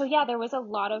 So yeah, there was a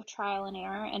lot of trial and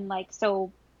error. And like,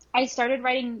 so I started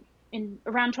writing in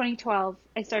around 2012,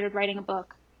 I started writing a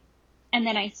book, and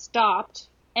then I stopped,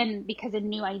 and because a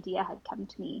new idea had come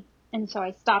to me. And so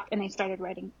I stopped and I started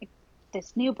writing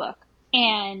this new book,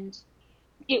 and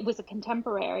it was a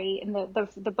contemporary, and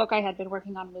the book I had been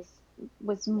working on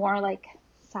was more like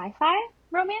sci-fi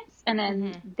romance. And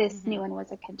then this new one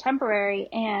was a contemporary,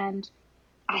 and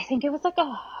I think it was like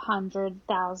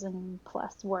 100,000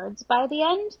 plus words by the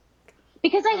end,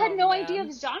 because I had no idea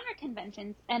of genre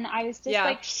conventions. And I was just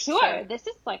like, sure, this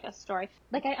is like a story.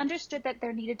 Like, I understood that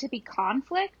there needed to be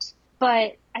conflict,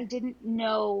 but I didn't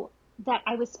know that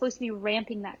I was supposed to be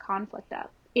ramping that conflict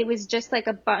up. It was just like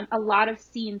a lot of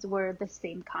scenes where the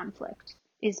same conflict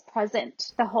is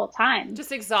present the whole time.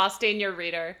 Just exhausting your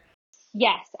reader.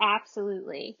 Yes,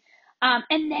 absolutely.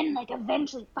 And then like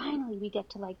eventually, finally, we get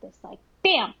to like this, like,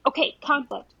 bam, okay,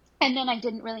 conflict. And then I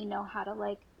didn't really know how to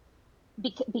like,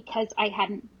 because I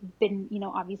hadn't been,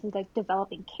 obviously like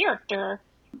developing character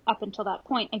up until that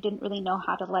point, I didn't really know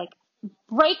how to like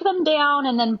break them down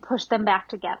and then push them back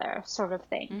together, sort of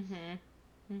thing.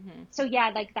 So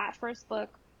yeah, like that first book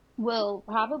will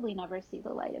probably never see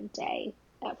the light of day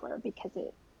ever because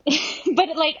it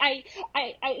but like I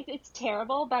it's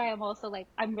terrible, but I'm also like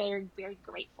I'm very, very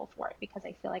grateful for it because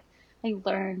I feel like I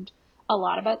learned a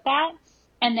lot about that.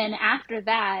 And then after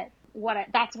that,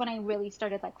 that's when I really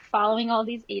started like following all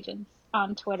these agents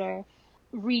on Twitter,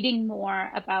 reading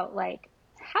more about like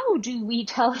how do we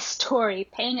tell a story,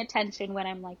 paying attention when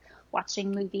I'm like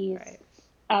watching movies Right.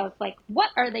 of like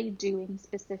what are they doing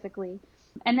specifically.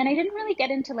 And then I didn't really get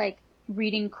into like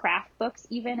reading craft books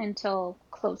even until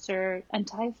I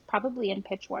was probably in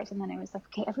Pitch Wars, and then I was like,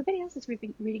 okay, everybody else is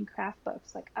reading craft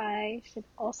books, like I should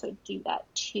also do that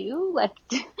too. Like,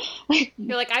 like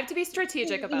You're like, I have to be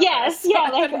strategic about yes, this. yeah, I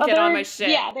like gotta get on other, my shit.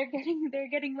 yeah, they're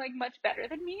getting like much better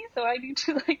than me, so I need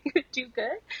to like do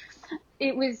good.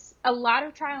 It was a lot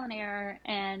of trial and error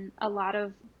and a lot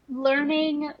of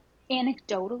learning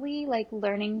anecdotally, like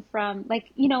learning from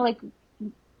like, like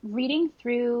reading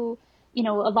through, a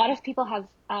lot of people have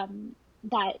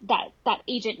that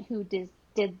agent who did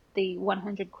the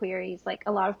 100 queries. Like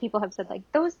a lot of people have said like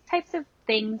those types of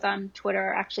things on Twitter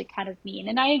are actually kind of mean,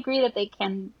 and I agree that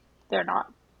they're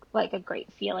not like a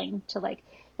great feeling to like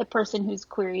the person who's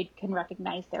queried can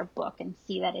recognize their book and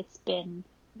see that it's been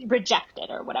rejected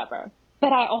or whatever.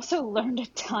 But I also learned a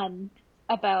ton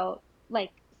about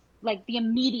like the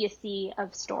immediacy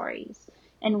of stories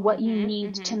and what you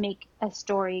need to make a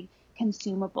story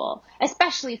consumable,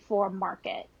 especially for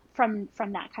market from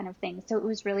that kind of thing. So it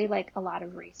was really like a lot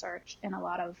of research and a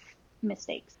lot of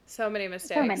mistakes. So many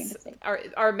mistakes, So many mistakes.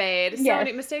 are made. So Yes.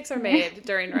 many mistakes are made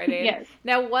during writing. Yes.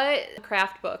 Now, what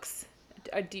craft books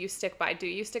do you stick by? Do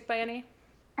you stick by any?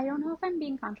 I don't know if I'm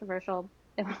being controversial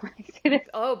when I say this.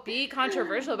 Oh, be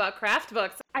controversial about craft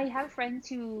books. I have friends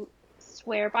who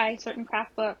swear by certain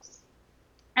craft books,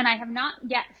 and I have not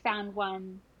yet found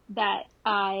one that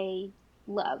I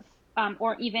love,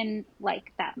 or even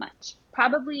like that much.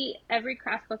 Probably every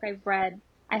craft book I've read,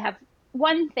 I have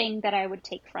one thing that I would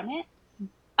take from it,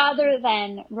 other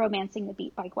than Romancing the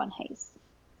Beat by Gwen Hayes.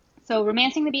 So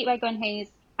Romancing the Beat by Gwen Hayes,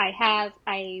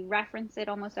 I reference it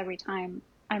almost every time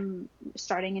I'm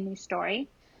starting a new story.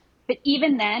 But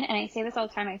even then, and I say this all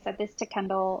the time, I said this to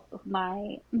Kendall,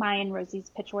 my and Rosie's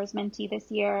Pitch Wars mentee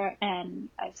this year, and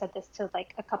I've said this to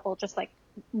like a couple just like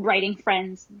writing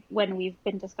friends when we've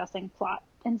been discussing plot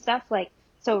and stuff. Like,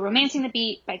 so Romancing the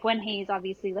Beat by Gwen Hayes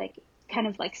obviously like kind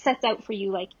of like sets out for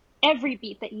you like every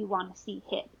beat that you want to see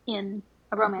hit in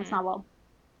a romance novel.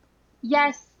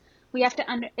 Yes, we have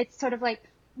to it's sort of like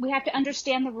we have to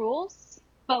understand the rules,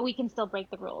 but we can still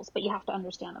break the rules, but you have to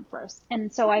understand them first.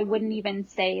 And so I wouldn't even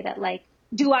say that like,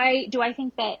 do I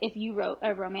think that if you wrote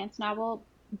a romance novel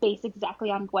based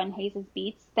exactly on Gwen Hayes'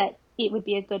 beats, that it would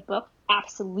be a good book?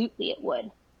 Absolutely it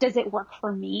would. Does it work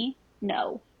for me?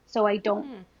 No. So I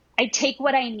take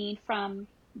what I need from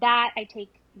that. I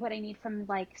take what I need from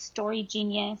like Story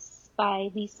Genius by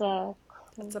Lisa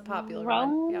That's a popular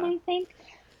Crone, one. Yeah. I think.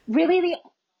 Really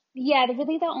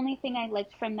the only thing I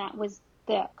liked from that was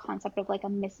the concept of like a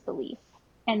misbelief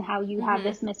and how you have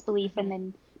this misbelief and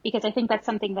then because I think that's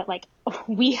something that like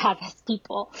we have as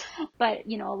people, but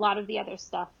a lot of the other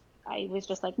stuff I was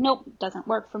just like, nope, doesn't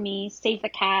work for me. Save the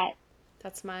cat.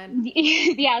 That's mine.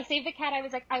 Yeah, Save the Cat. I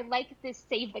was like, I like this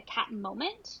Save the Cat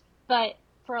moment, but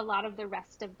for a lot of the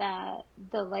rest of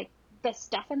the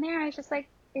stuff in there, I was just like,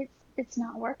 it's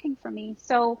not working for me.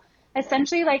 So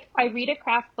essentially, like, I read a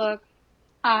craft book,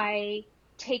 I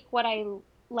take what I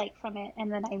like from it,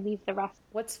 and then I leave the rest.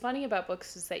 What's funny about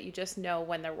books is that you just know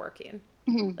when they're working.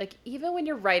 Mm-hmm. Like, even when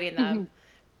you're writing them,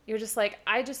 you're just like,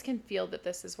 I just can feel that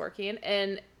this is working.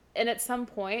 And at some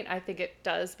point, I think it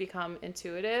does become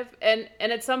intuitive. And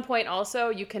at some point also,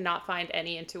 you cannot find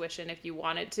any intuition if you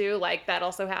wanted to. Like, that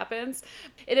also happens.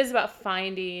 It is about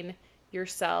finding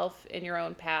yourself in your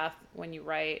own path when you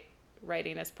write.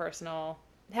 Writing is personal.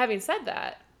 Having said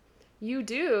that,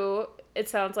 it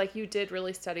sounds like you did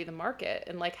really study the market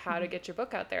and like how to get your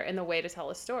book out there and the way to tell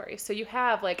a story. So you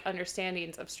have like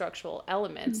understandings of structural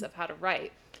elements of how to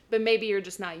write, but maybe you're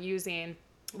just not using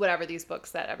whatever these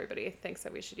books that everybody thinks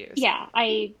that we should use. Yeah,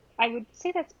 I would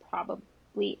say that's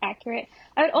probably accurate.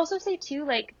 I would also say too,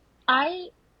 like, I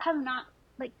have not,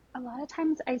 like, a lot of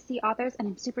times I see authors and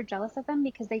I'm super jealous of them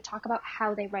because they talk about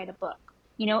how they write a book,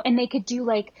 and they could do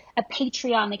like a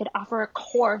Patreon, they could offer a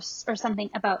course or something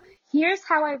about here's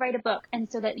how I write a book. And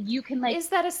so that you can like, is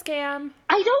that a scam?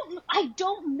 I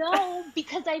don't know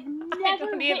because I've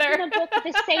never written a book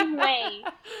the same way.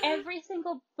 Every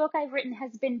single book I've written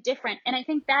has been different. And I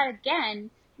think that again,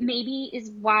 maybe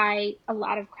is why a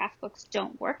lot of craft books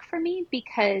don't work for me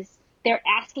because they're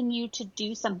asking you to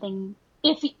do something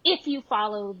if you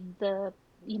follow the,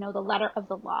 the letter of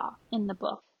the law in the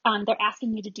book. they're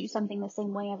asking you to do something the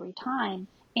same way every time.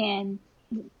 And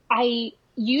I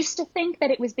used to think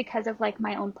that it was because of like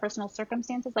my own personal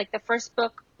circumstances. Like the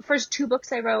first 2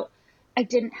 books I wrote, I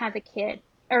didn't have a kid.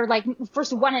 Or like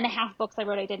first 1.5 books I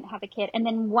wrote, I didn't have a kid. And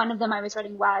then one of them I was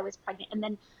writing while I was pregnant. And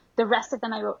then the rest of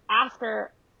them I wrote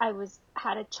after I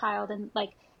had a child, and like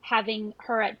having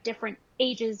her at different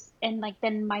ages. And like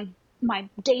then my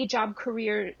day job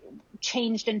career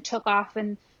changed and took off.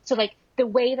 And so like the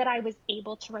way that I was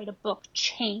able to write a book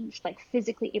changed, like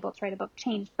physically able to write a book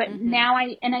changed. But now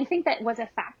I think that was a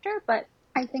factor, but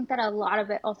I think that a lot of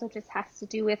it also just has to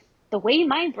do with the way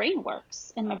my brain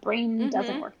works, and my brain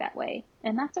doesn't work that way.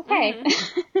 And that's okay.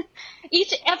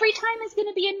 Every time is going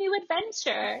to be a new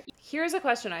adventure. Here's a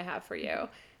question I have for you.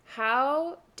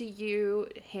 How do you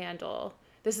handle,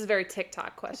 this is a very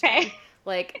TikTok question, Okay.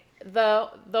 like the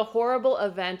horrible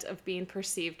event of being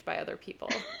perceived by other people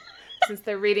since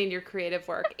they're reading your creative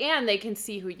work and they can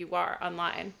see who you are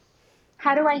online?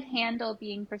 How do I handle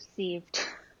being perceived?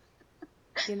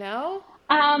 You know?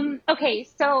 Okay,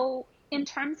 so in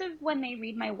terms of when they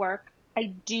read my work,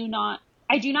 I do not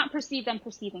perceive them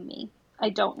perceiving me. I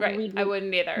don't read. I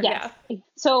wouldn't either. Yes. Yeah.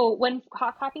 So when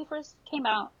Hot Copy first came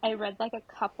out, I read like a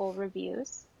couple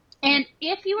reviews. And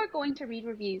if you are going to read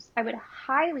reviews, I would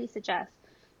highly suggest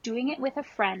doing it with a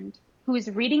friend who is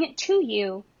reading it to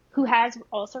you, who has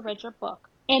also read your book,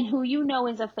 and who you know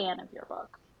is a fan of your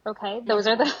book. Okay? Those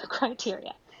are the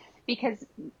criteria. Because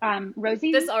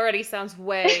Rosie... This already sounds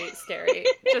way scary,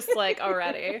 just like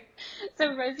already.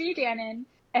 So Rosie Dannon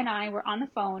and I were on the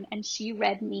phone, and she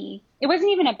read me... It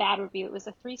wasn't even a bad review. It was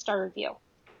a 3-star review.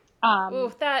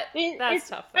 Ooh, that's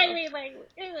tough, though. I mean, like,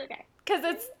 it's okay.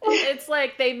 Because it's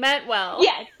like they meant well.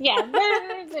 Yes, yeah.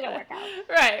 It didn't work out.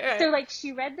 Right. So, like,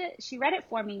 she read it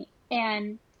for me,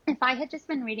 and if I had just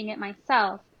been reading it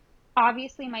myself,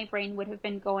 obviously my brain would have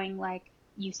been going, like,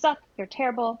 you suck, you're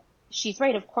terrible, she's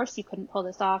right, of course you couldn't pull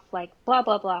this off, like, blah,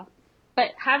 blah, blah.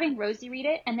 But having Rosie read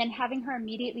it and then having her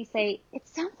immediately say, it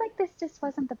sounds like this just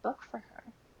wasn't the book for her.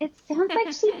 It sounds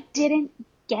like she didn't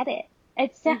get it.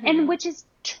 And which is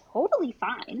totally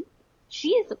fine.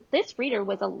 This reader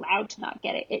was allowed to not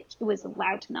get it. It was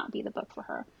allowed to not be the book for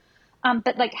her.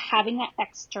 But like having that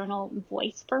external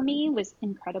voice for me was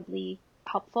incredibly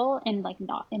helpful in like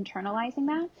not internalizing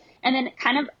that. And then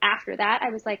kind of after that, I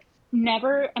was like, I'm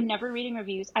never reading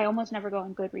reviews. I almost never go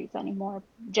on Goodreads anymore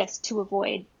just to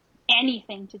avoid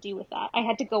anything to do with that. I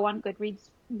had to go on Goodreads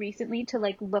recently to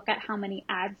like look at how many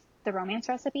ads the Romance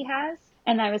Recipe has.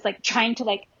 And I was like trying to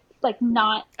like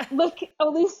not look,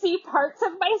 only see parts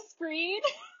of my screen.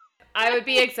 I would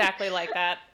be exactly like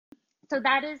that. So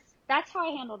that's how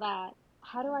I handle that.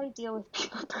 How do I deal with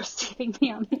people perceiving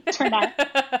me on the internet?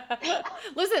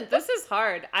 Listen, this is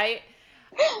hard.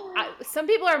 Some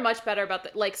people are much better about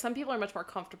that. Like some people are much more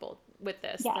comfortable with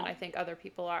this than I think other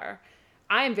people are.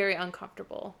 I am very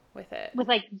uncomfortable with it. With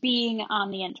like being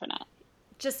on the internet.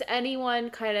 Just anyone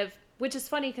kind of, which is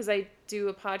funny because I do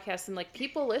a podcast and like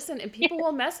people listen and people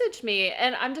will message me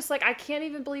and I'm just like, I can't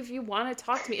even believe you want to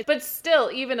talk to me. But still,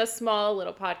 even a small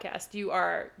little podcast, you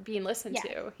are being listened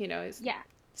to, you know,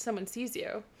 someone sees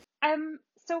you.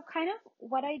 So kind of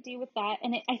what I do with that,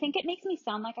 and I think it makes me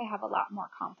sound like I have a lot more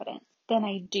confidence than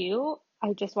I do.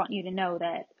 I just want you to know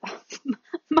that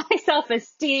my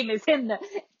self-esteem is in the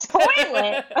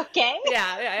toilet, okay?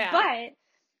 Yeah. But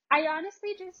I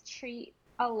honestly just treat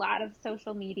a lot of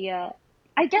social media,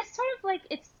 I guess sort of like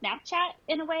it's Snapchat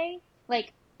in a way.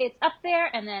 Like it's up there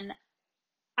and then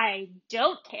I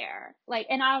don't care. Like,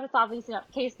 and it's obviously not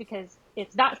the case because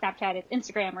it's not Snapchat, it's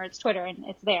Instagram or it's Twitter and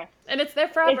it's there. And it's there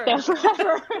forever. It's there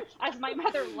forever, as my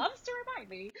mother loves to remind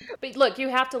me. But look, you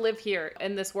have to live here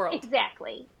in this world.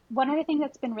 Exactly. One other thing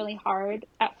that's been really hard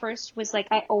at first was like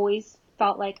I always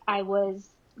felt like I was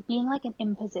being like an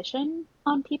imposition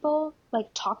on people, like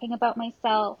talking about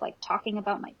myself, like talking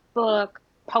about my book,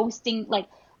 posting, like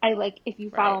I like, if you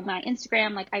follow my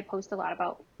Instagram, like I post a lot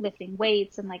about lifting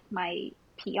weights and like my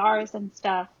PRs and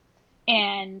stuff.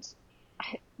 And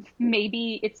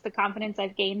maybe it's the confidence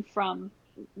I've gained from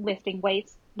lifting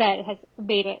weights that has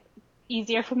made it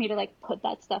easier for me to like put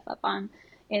that stuff up on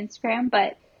Instagram.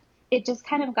 But it just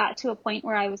kind of got to a point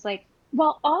where I was like,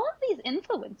 well, all of these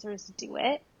influencers do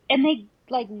it and they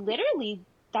like literally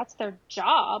that's their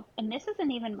job. And this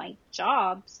isn't even my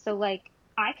job. So like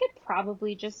I could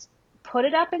probably just put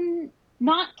it up and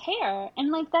not care.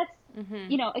 And like that's,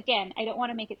 you know, again, I don't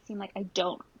want to make it seem like I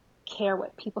don't care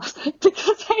what people think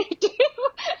because I do.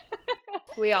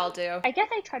 We all do. I guess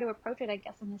I try to approach it, I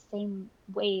guess, in the same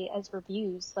way as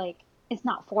reviews. Like, it's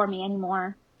not for me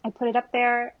anymore. I put it up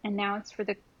there, and now it's for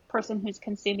the person who's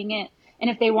consuming it. And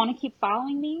if they want to keep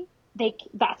following me,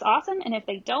 that's awesome. And if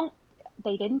they don't,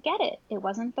 they didn't get it. It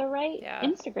wasn't the right Yeah.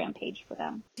 Instagram page for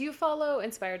them. Do you follow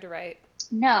Inspired to Write?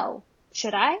 No.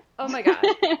 Should I? Oh my God.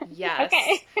 Yes.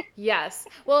 Okay. Yes.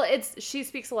 Well, she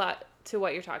speaks a lot to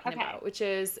what you're talking Okay. about, which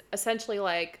is essentially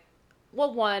like,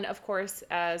 well, one, of course,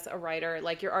 as a writer,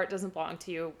 like your art doesn't belong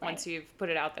to you once Right. you've put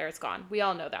it out there, it's gone. We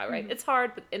all know that, right? Mhm. It's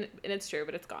hard, and it's true,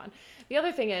 but it's gone. The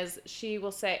other thing is she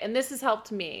will say, and this has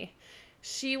helped me,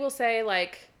 she will say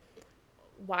like,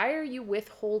 why are you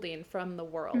withholding from the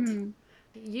world? Mhm.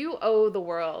 You owe the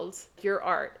world your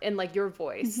art and like your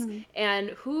voice. Mhm. And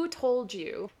who told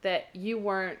you that you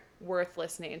weren't worth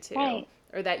listening to, Right.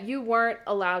 or that you weren't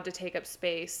allowed to take up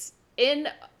space? In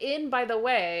by the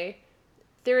way,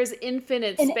 there is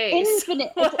infinite An space.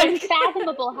 infinite. It's Like,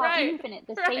 unfathomable how right, infinite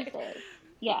the right. space is.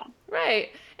 Yeah.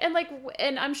 Right. And like,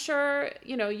 and I'm sure,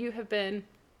 you know, you have been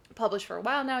published for a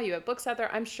while now, you have books out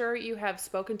there. I'm sure you have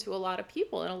spoken to a lot of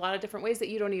people in a lot of different ways that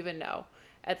you don't even know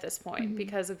at this point Mhm.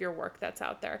 because of your work that's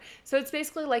out there. So it's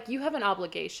basically like you have an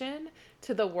obligation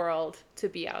to the world to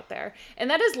be out there. And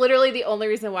that is literally the only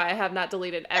reason why I have not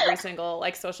deleted every single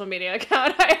like social media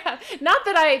account I have. Not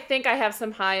that I think I have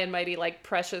some high and mighty like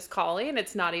precious calling.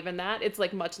 It's not even that. It's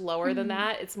like much lower than Mhm.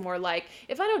 that. It's more like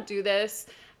if I don't do this,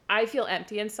 I feel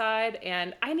empty inside,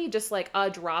 and I need just like a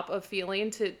drop of feeling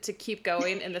to keep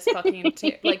going in this fucking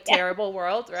Yeah. terrible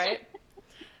world, right?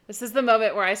 This is the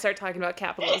moment where I start talking about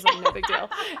capitalism, no big deal,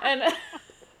 and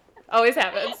always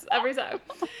happens every time.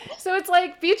 So it's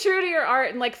like be true to your art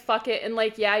and like fuck it, and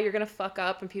like yeah, you're gonna fuck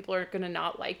up, and people are gonna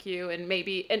not like you, and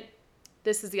maybe. And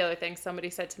this is the other thing somebody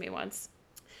said to me once: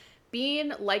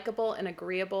 being likable and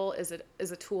agreeable is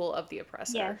a tool of the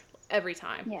oppressor. Yes. Every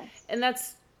time. Yes. And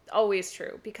that's always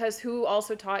true, because who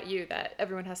also taught you that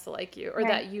everyone has to like you, or Right.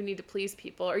 that you need to please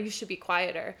people, or you should be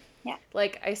quieter? Yeah.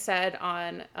 Like I said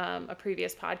on a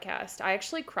previous podcast, I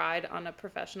actually cried on a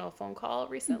professional phone call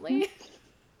recently.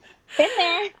 Been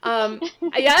there.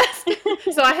 Yes.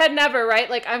 So I had never, right?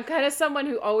 Like I'm kind of someone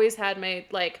who always had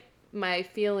my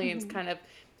feelings kind of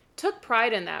took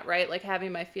pride in that, right? Like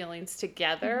having my feelings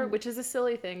together, which is a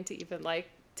silly thing to even like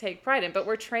take pride in, but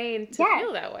we're trained to Yes.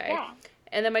 feel that way. Yeah.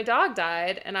 And then my dog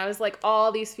died, and I was like,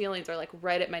 all these feelings are like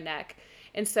right at my neck.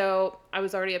 And so I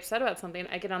was already upset about something.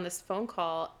 I get on this phone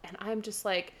call, and I'm just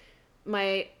like,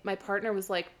 my partner was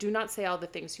like, do not say all the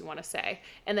things you want to say.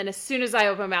 And then as soon as I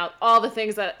opened my mouth, all the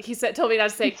things that he told me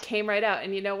not to say came right out.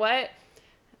 And you know what?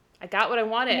 I got what I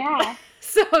wanted. Yeah.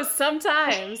 So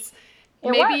sometimes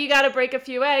maybe works. you got to break a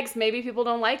few eggs. Maybe people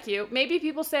don't like you. Maybe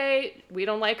people say, we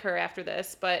don't like her after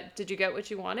this, but did you get what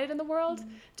you wanted in the world?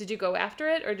 Did you go after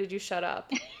it, or did you shut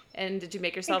up? And did you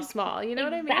make yourself small? You know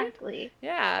what I mean? Exactly.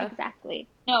 Yeah. Exactly.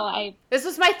 No, This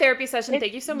was my therapy session.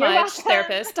 Thank you so You're much, welcome.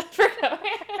 therapist. For coming.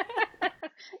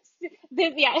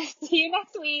 yeah, see you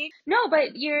next week. No,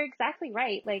 but you're exactly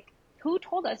right. Like, who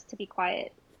told us to be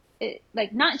quiet?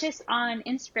 Like, not just on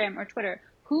Instagram or Twitter.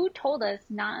 Who told us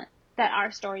not that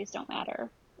our stories don't matter?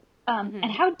 And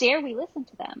how dare we listen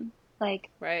to them? Like,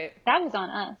 Right. that was on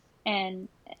us. And,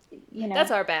 you know.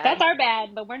 That's our bad. That's our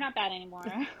bad, but we're not bad anymore.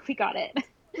 We got it.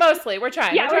 Mostly. We're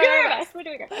trying. Yeah, we're trying doing our our best. best. We're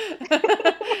doing our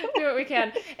best. Do what we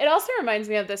can. It also reminds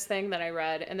me of this thing that I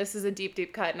read, and this is a deep,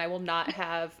 deep cut, and I will not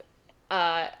have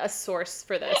a source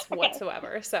for this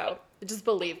whatsoever. So just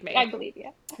believe me. I believe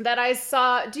you. That I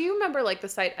saw. Do you remember like the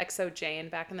site XO Jane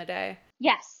back in the day?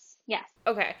 Yes. Yes.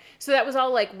 Okay, so that was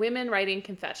all like women writing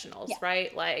confessionals, Yeah.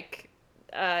 right? Like,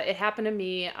 it happened to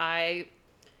me.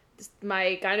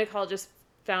 My gynecologist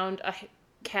found a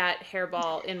cat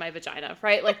hairball in my vagina,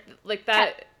 right? Like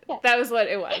that. Yeah. That was what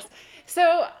it was.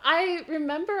 So I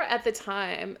remember at the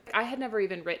time, I had never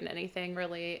even written anything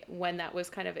really when that was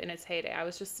kind of in its heyday.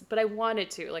 But I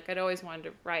wanted to, like I'd always wanted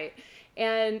to write.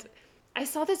 And I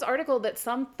saw this article that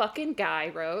some fucking guy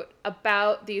wrote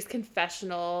about these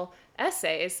confessional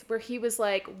essays where he was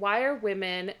like, why are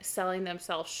women selling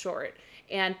themselves short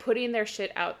and putting their shit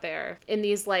out there in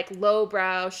these like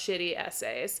lowbrow shitty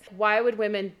essays? Why would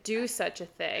women do such a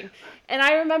thing? And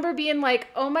I remember being like,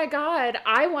 oh my God,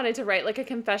 I wanted to write like a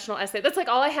confessional essay. That's like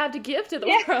all I have to give to the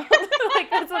world. Like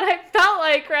that's what I felt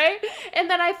like, right? And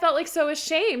then I felt like so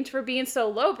ashamed for being so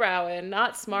lowbrow and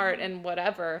not smart and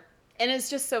whatever. And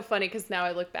it's just so funny because now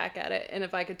I look back at it, and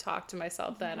if I could talk to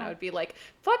myself then, I would be like,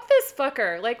 fuck this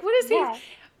fucker. Like, what is he? Yeah.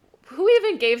 Who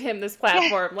even gave him this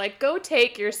platform? Like, go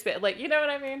take your spit. Like, you know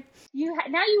what I mean?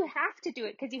 Now you have to do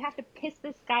it because you have to piss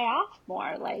this guy off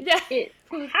more. Like, Yeah. it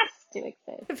has to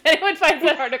exist. If anyone finds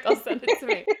that article, send it to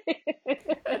me.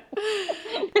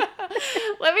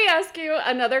 Let me ask you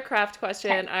another craft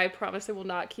question. Okay. I promise it will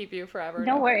not keep you forever.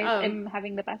 No worries. I'm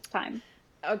having the best time.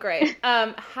 Oh, great.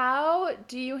 How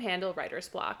do you handle writer's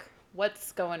block?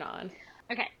 What's going on?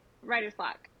 Okay, writer's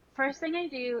block. First thing I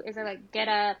do is I like get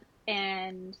up,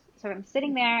 and so I'm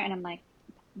sitting there and I'm like,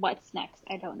 what's next?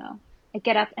 I don't know. I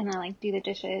get up and I like do the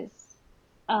dishes,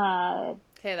 uh,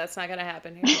 Okay, that's not gonna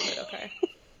happen here, but okay.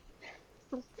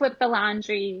 flip the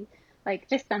laundry, like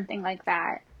just something like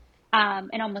that.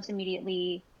 And almost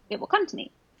immediately it will come to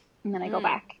me. And then I go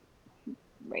back,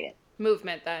 write it.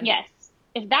 Movement then. Yes.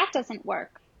 If that doesn't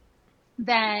work,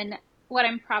 then what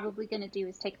I'm probably going to do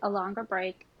is take a longer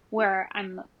break where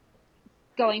I'm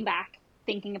going back,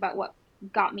 thinking about what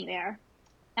got me there.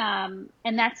 And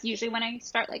that's usually when I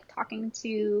start like talking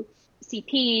to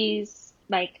CPs,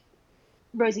 like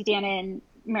Rosie Dannon,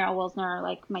 Meryl Wilsner are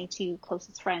like my two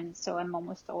closest friends. So I'm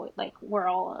almost always like, we're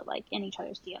all like in each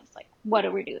other's DMs. Like, what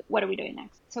are we doing? What are we doing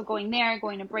next? So going there,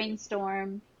 going to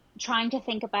brainstorm, trying to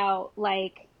think about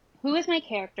like, who is my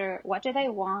character? What do they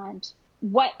want?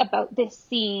 What about this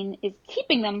scene is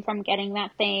keeping them from getting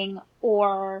that thing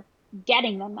or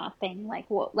getting them that thing? Like,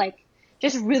 what, like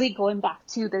just really going back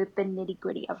to the nitty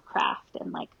gritty of craft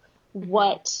and like,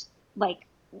 what, like,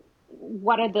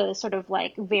 what are the sort of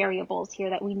like variables here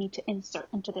that we need to insert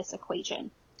into this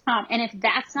equation? And if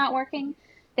that's not working,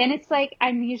 then it's like,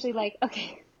 I'm usually like,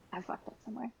 okay, I fucked up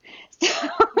somewhere. So,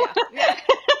 Yeah.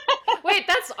 Wait,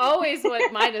 that's always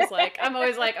what mine is like. I'm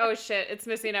always like, oh shit, it's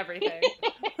missing everything.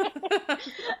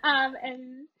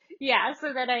 and yeah,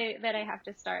 so that I have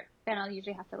to start, then I'll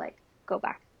usually have to like go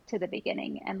back to the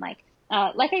beginning and like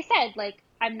I said, like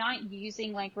I'm not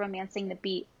using like romancing the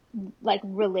beat like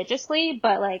religiously,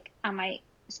 but like I might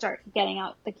start getting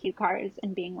out the cue cards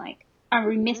and being like, are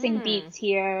we missing beats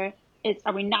here?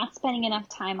 Are we not spending enough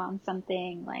time on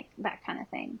something, like that kind of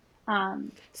thing?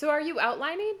 So are you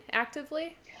outlining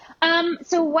actively?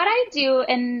 So what I do,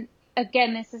 and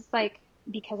again, this is like,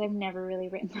 because I've never really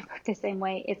written the book the same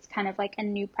way, it's kind of like a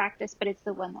new practice, but it's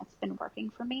the one that's been working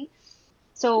for me.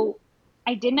 So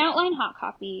I didn't outline Hot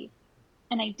Copy,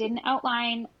 and I didn't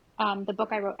outline the book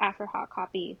I wrote after Hot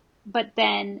Copy. But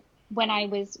then when I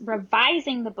was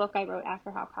revising the book I wrote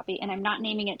after Hot Copy, and I'm not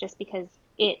naming it just because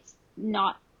it's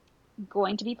not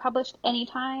going to be published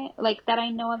anytime, like that I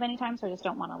know of anytime, so I just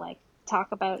don't want to like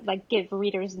talk about, like give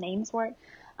readers names for it.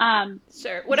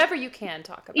 Sure, whatever you can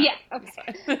talk about. Yeah,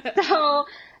 okay. So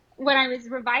when I was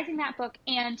revising that book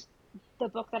and the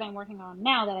book that I'm working on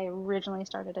now that I originally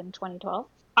started in 2012,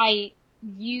 I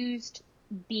used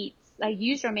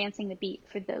Romancing the Beat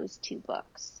for those two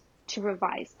books to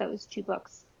revise those two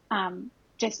books.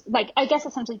 Just like, I guess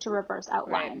essentially to reverse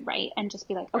outline, right? And just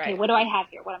be like, okay, what do I have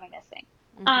here? What am I missing?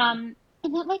 And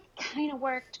that like kind of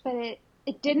worked, but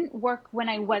it didn't work when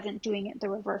I wasn't doing it the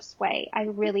reverse way. I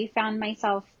really found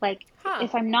myself like,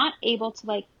 if I'm not able to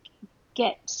like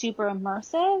get super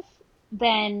immersive,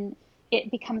 then it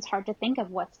becomes hard to think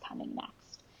of what's coming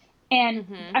next. And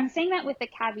I'm saying that with the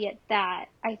caveat that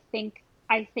I think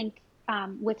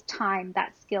with time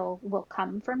that skill will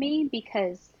come for me,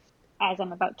 because as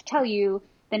I'm about to tell you,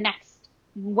 the next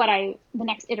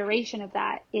iteration of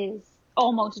that is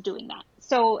almost doing that.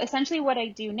 So essentially what I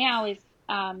do now is,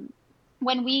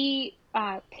 when we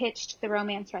pitched the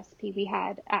romance recipe, we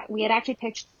had actually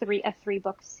pitched a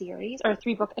 3-book series or a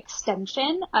 3-book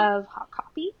extension of Hot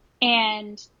Copy.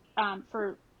 And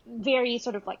for very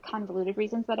sort of like convoluted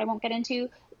reasons that I won't get into,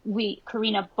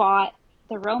 Karina bought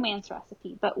the romance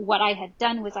recipe. But what I had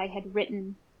done was I had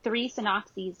written 3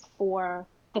 synopses for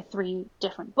the 3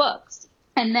 different books.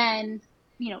 And then,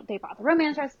 they bought the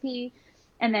romance recipe,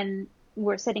 and then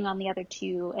we're sitting on the other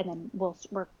 2, and then we'll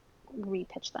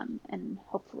repitch them, and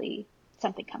hopefully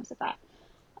something comes of that.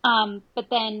 But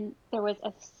then there was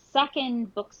a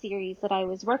second book series that I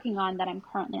was working on that I'm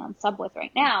currently on sub with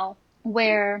right now,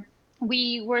 where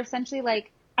we were essentially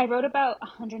like, I wrote about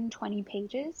 120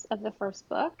 pages of the first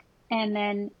book, and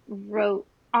then wrote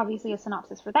obviously a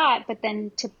synopsis for that, but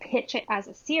then to pitch it as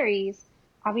a series,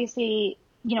 obviously,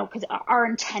 because our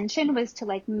intention was to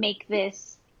like make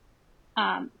this,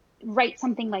 write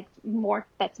something like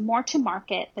that's more to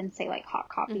market than say like Hot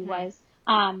Copy was,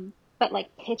 but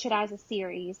like pitch it as a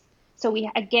series. So we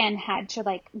again had to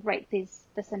like write the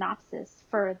synopsis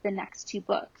for the next 2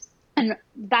 books. And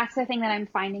that's the thing that I'm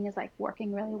finding is like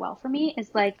working really well for me,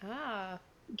 is like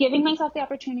giving myself the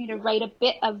opportunity to write a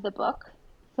bit of the book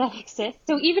that exists.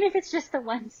 So even if it's just the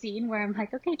one scene where I'm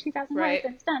like, okay, 2,000 words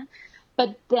and it's done,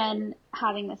 but then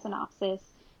having the synopsis,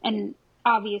 and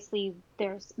obviously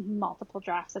there's multiple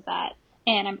drafts of that.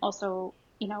 And I'm also,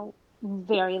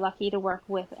 very lucky to work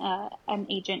with an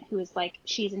agent who is like,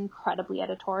 she's incredibly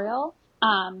editorial.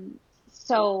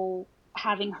 So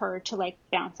having her to like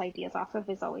bounce ideas off of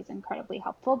is always incredibly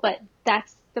helpful. But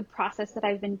that's the process that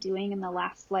I've been doing in the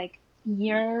last like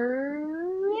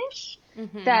year-ish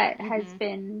that Mm-hmm. has Mm-hmm.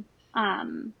 been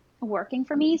working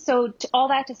for me. So all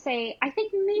that to say, I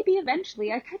think maybe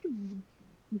eventually I could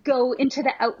go into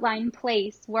the outline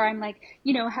place where I'm like,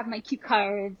 have my cue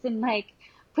cards and like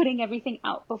putting everything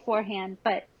out beforehand.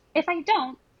 But if I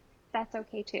don't, that's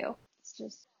okay too. It's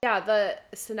just, Yeah, the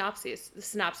synopsis,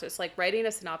 like writing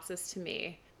a synopsis to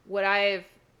me, what I've,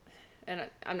 and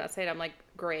I'm not saying I'm like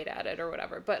great at it or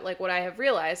whatever, but like what I have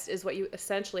realized is what you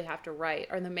essentially have to write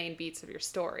are the main beats of your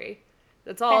story.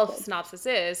 That's all exactly. synopsis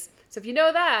is. So if you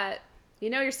know that, you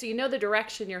know the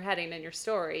direction you're heading in your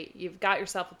story, you've got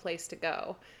yourself a place to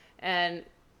go. And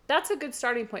that's a good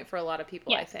starting point for a lot of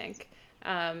people, I Yes. think.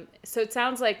 So it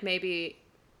sounds like maybe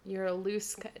you're a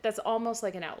loose, that's almost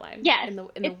like an outline Yes.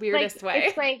 in the weirdest It's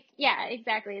way. like, yeah,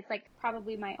 exactly. It's like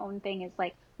probably my own thing is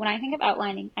like when I think of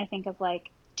outlining, I think of like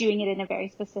doing it in a very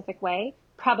specific way.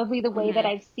 Probably the way that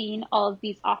Hmm. I've seen all of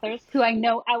these authors who I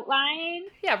know outline,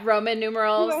 Yeah, Roman who are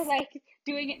numerals. like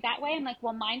doing it that way. I'm like,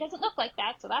 well, mine doesn't look like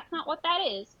that, so that's not what that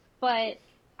is. But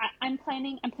I'm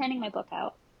planning my book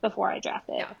out before I draft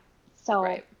it. Yeah, So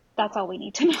right. that's all we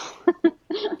need to know.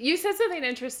 You said something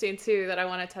interesting too that I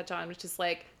want to touch on, which is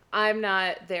like I'm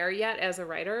not there yet as a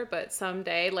writer, but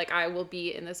someday like I will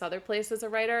be in this other place as a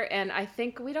writer, and I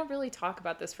think we don't really talk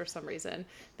about this for some reason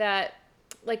that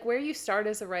like where you start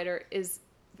as a writer is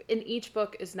in each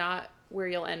book is not where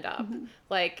you'll end up. Mhm.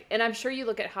 Like, and I'm sure you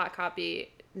look at Hot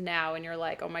Copy now and you're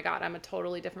like, "Oh my God, I'm a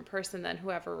totally different person than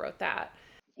whoever wrote that."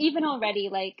 Even already,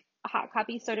 like hot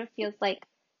copy sort of feels like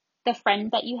the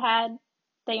friend that you had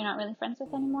that you're not really friends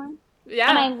with anymore. And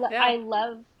Yeah, I yeah.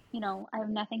 love, I have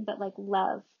nothing but like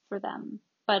love for them.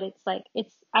 But it's like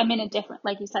I'm in a different,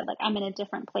 like you said, like I'm in a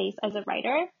different place as a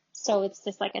writer, so it's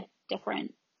just like a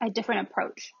different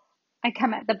approach. I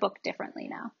come at the book differently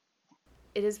now.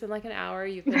 It has been like an hour.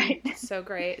 You've been Right. so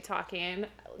great talking.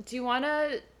 Do you want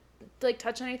to like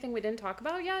touch on anything we didn't talk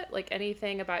about yet? Like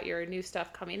anything about your new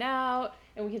stuff coming out?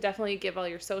 And we can definitely give all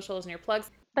your socials and your plugs.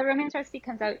 The Romance Recipe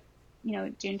comes out,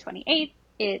 June 28th.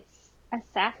 It's a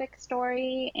sapphic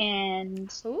story,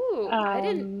 and Ooh, I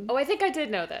didn't. um Oh, I think I did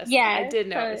know this. I yeah, did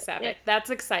know it so was Sapphic. it That's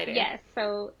exciting. yes,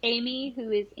 so Amy, who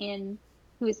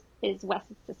is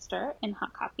Wes's sister in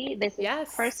Hot Copy, this is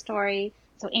her Yes. story.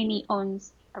 So Amy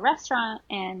owns a restaurant,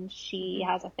 and she Hmm.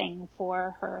 has a thing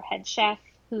for her head chef,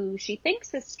 who she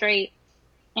thinks is straight,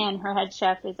 and her head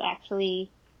chef is actually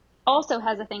also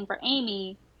has a thing for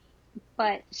Amy,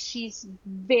 but she's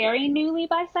very newly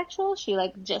bisexual. She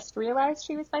like just realized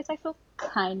she was bisexual,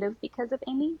 kind of because of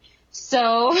Amy.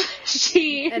 So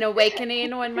she An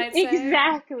awakening, one might say.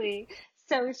 exactly.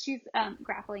 So she's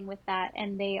grappling with that,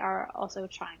 and they are also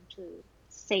trying to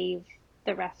save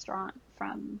the restaurant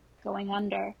from going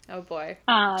under. Oh boy.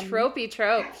 Um, Tropey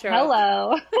trope.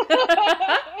 hello.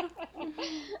 Who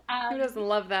um, doesn't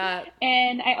love that?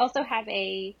 and I also have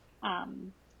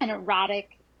an erotic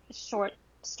short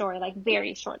story, like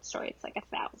very short story. It's like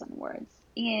 1,000 words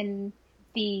in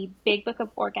the Big Book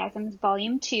of Orgasms,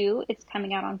 Volume 2. It's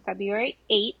coming out on February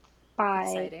 8th by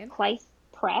Exciting. Plyth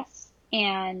Press,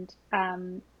 and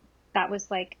that was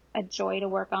like a joy to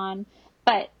work on.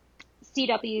 But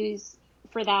CW's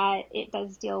for that, it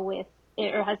does deal with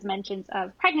it, or has mentions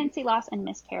of pregnancy loss and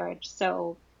miscarriage.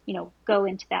 So, go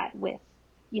into that with,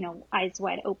 eyes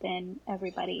wide open,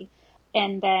 everybody.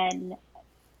 And then,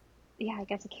 yeah, I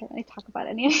guess I can't really talk about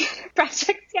any of the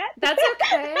projects yet. That's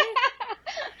okay.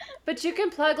 But you can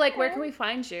plug like where can we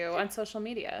find you on social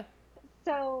media?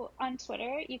 So on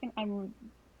Twitter, I'm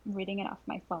reading it off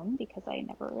my phone because I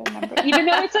never remember, even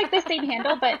though it's like the same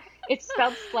handle, but it's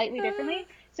spelled slightly differently.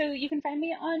 So you can find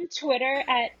me on Twitter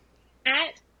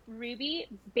at Ruby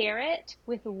Barrett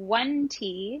with one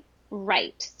T,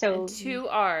 right. And So two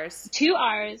R's. two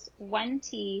R's, one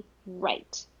T,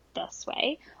 right, this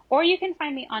way. Or you can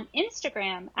find me on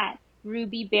Instagram at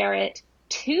Ruby Barrett,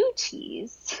 two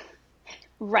T's,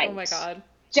 Oh my right. God.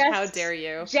 How Just, dare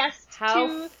you? just How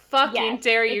to, fucking yes,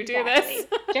 dare you do this?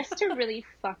 exactly. Just to really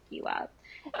fuck you up.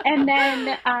 And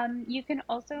then you can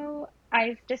also,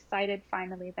 I've decided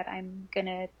finally that I'm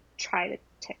gonna try to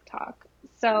TikTok.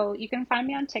 So you can find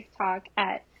me on TikTok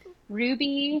at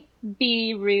Ruby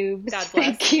B Rubes. God bless.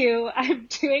 Thank you. I'm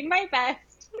doing my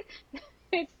best.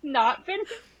 It's not been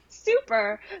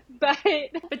super, but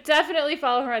But definitely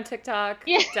follow her on TikTok.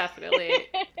 yeah. Definitely.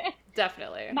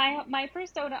 Definitely. My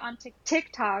persona on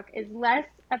TikTok is less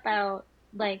about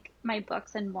like my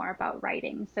books and more about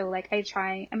writing. So like I'm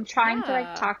trying to like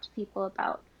Yeah. talk to people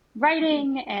about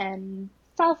writing and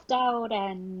self-doubt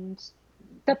and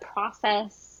the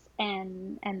process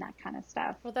and that kind of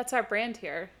stuff. Well, that's our brand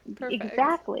here. Perfect.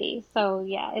 Exactly. So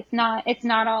yeah, it's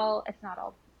not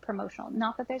all promotional.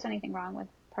 Not that there's anything wrong with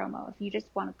promo. If you just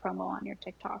want a promo on your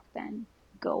TikTok, then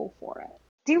go for it.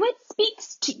 Do what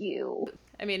speaks to you.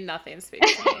 I mean, nothing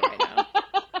speaks to me right now.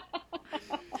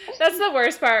 That's the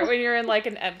worst part, when you're in like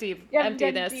an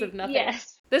emptiness of nothing.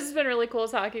 Yes. This has been really cool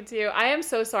talking to you. I am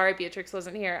so sorry Beatrix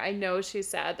wasn't here. I know she's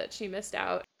sad that she missed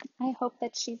out. I hope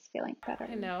that she's feeling better.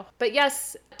 I know. But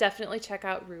yes, definitely check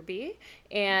out Ruby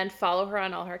and follow her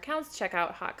on all her accounts. Check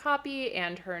out Hot Copy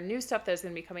and her new stuff that's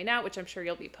going to be coming out, which I'm sure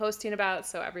you'll be posting about,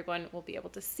 so everyone will be able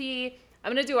to see.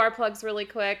 I'm going to do our plugs really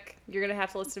quick. You're going to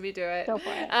have to listen to me do it. Go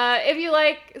for it.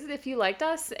 If you liked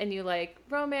us and you like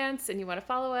romance and you want to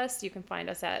follow us, you can find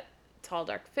us at Tall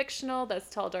Dark Fictional. That's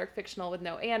Tall Dark Fictional with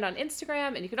no and on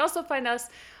Instagram. And you can also find us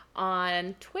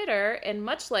on Twitter. And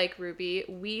much like Ruby,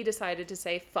 we decided to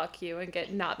say fuck you and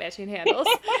get not matching handles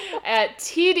at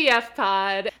TDF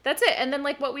Pod. That's it. And then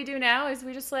like what we do now is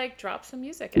we just like drop some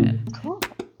music in. Cool.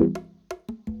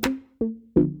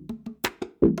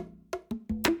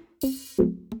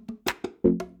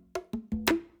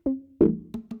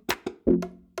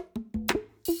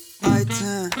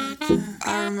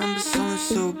 I remember someone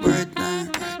so bright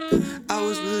then. I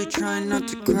was really trying not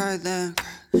to cry then.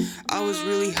 I was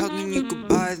really hugging you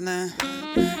goodbye then.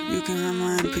 You can have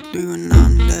my MP3 when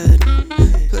I'm dead.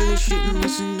 Play the shit and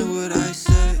listen to what I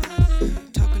say.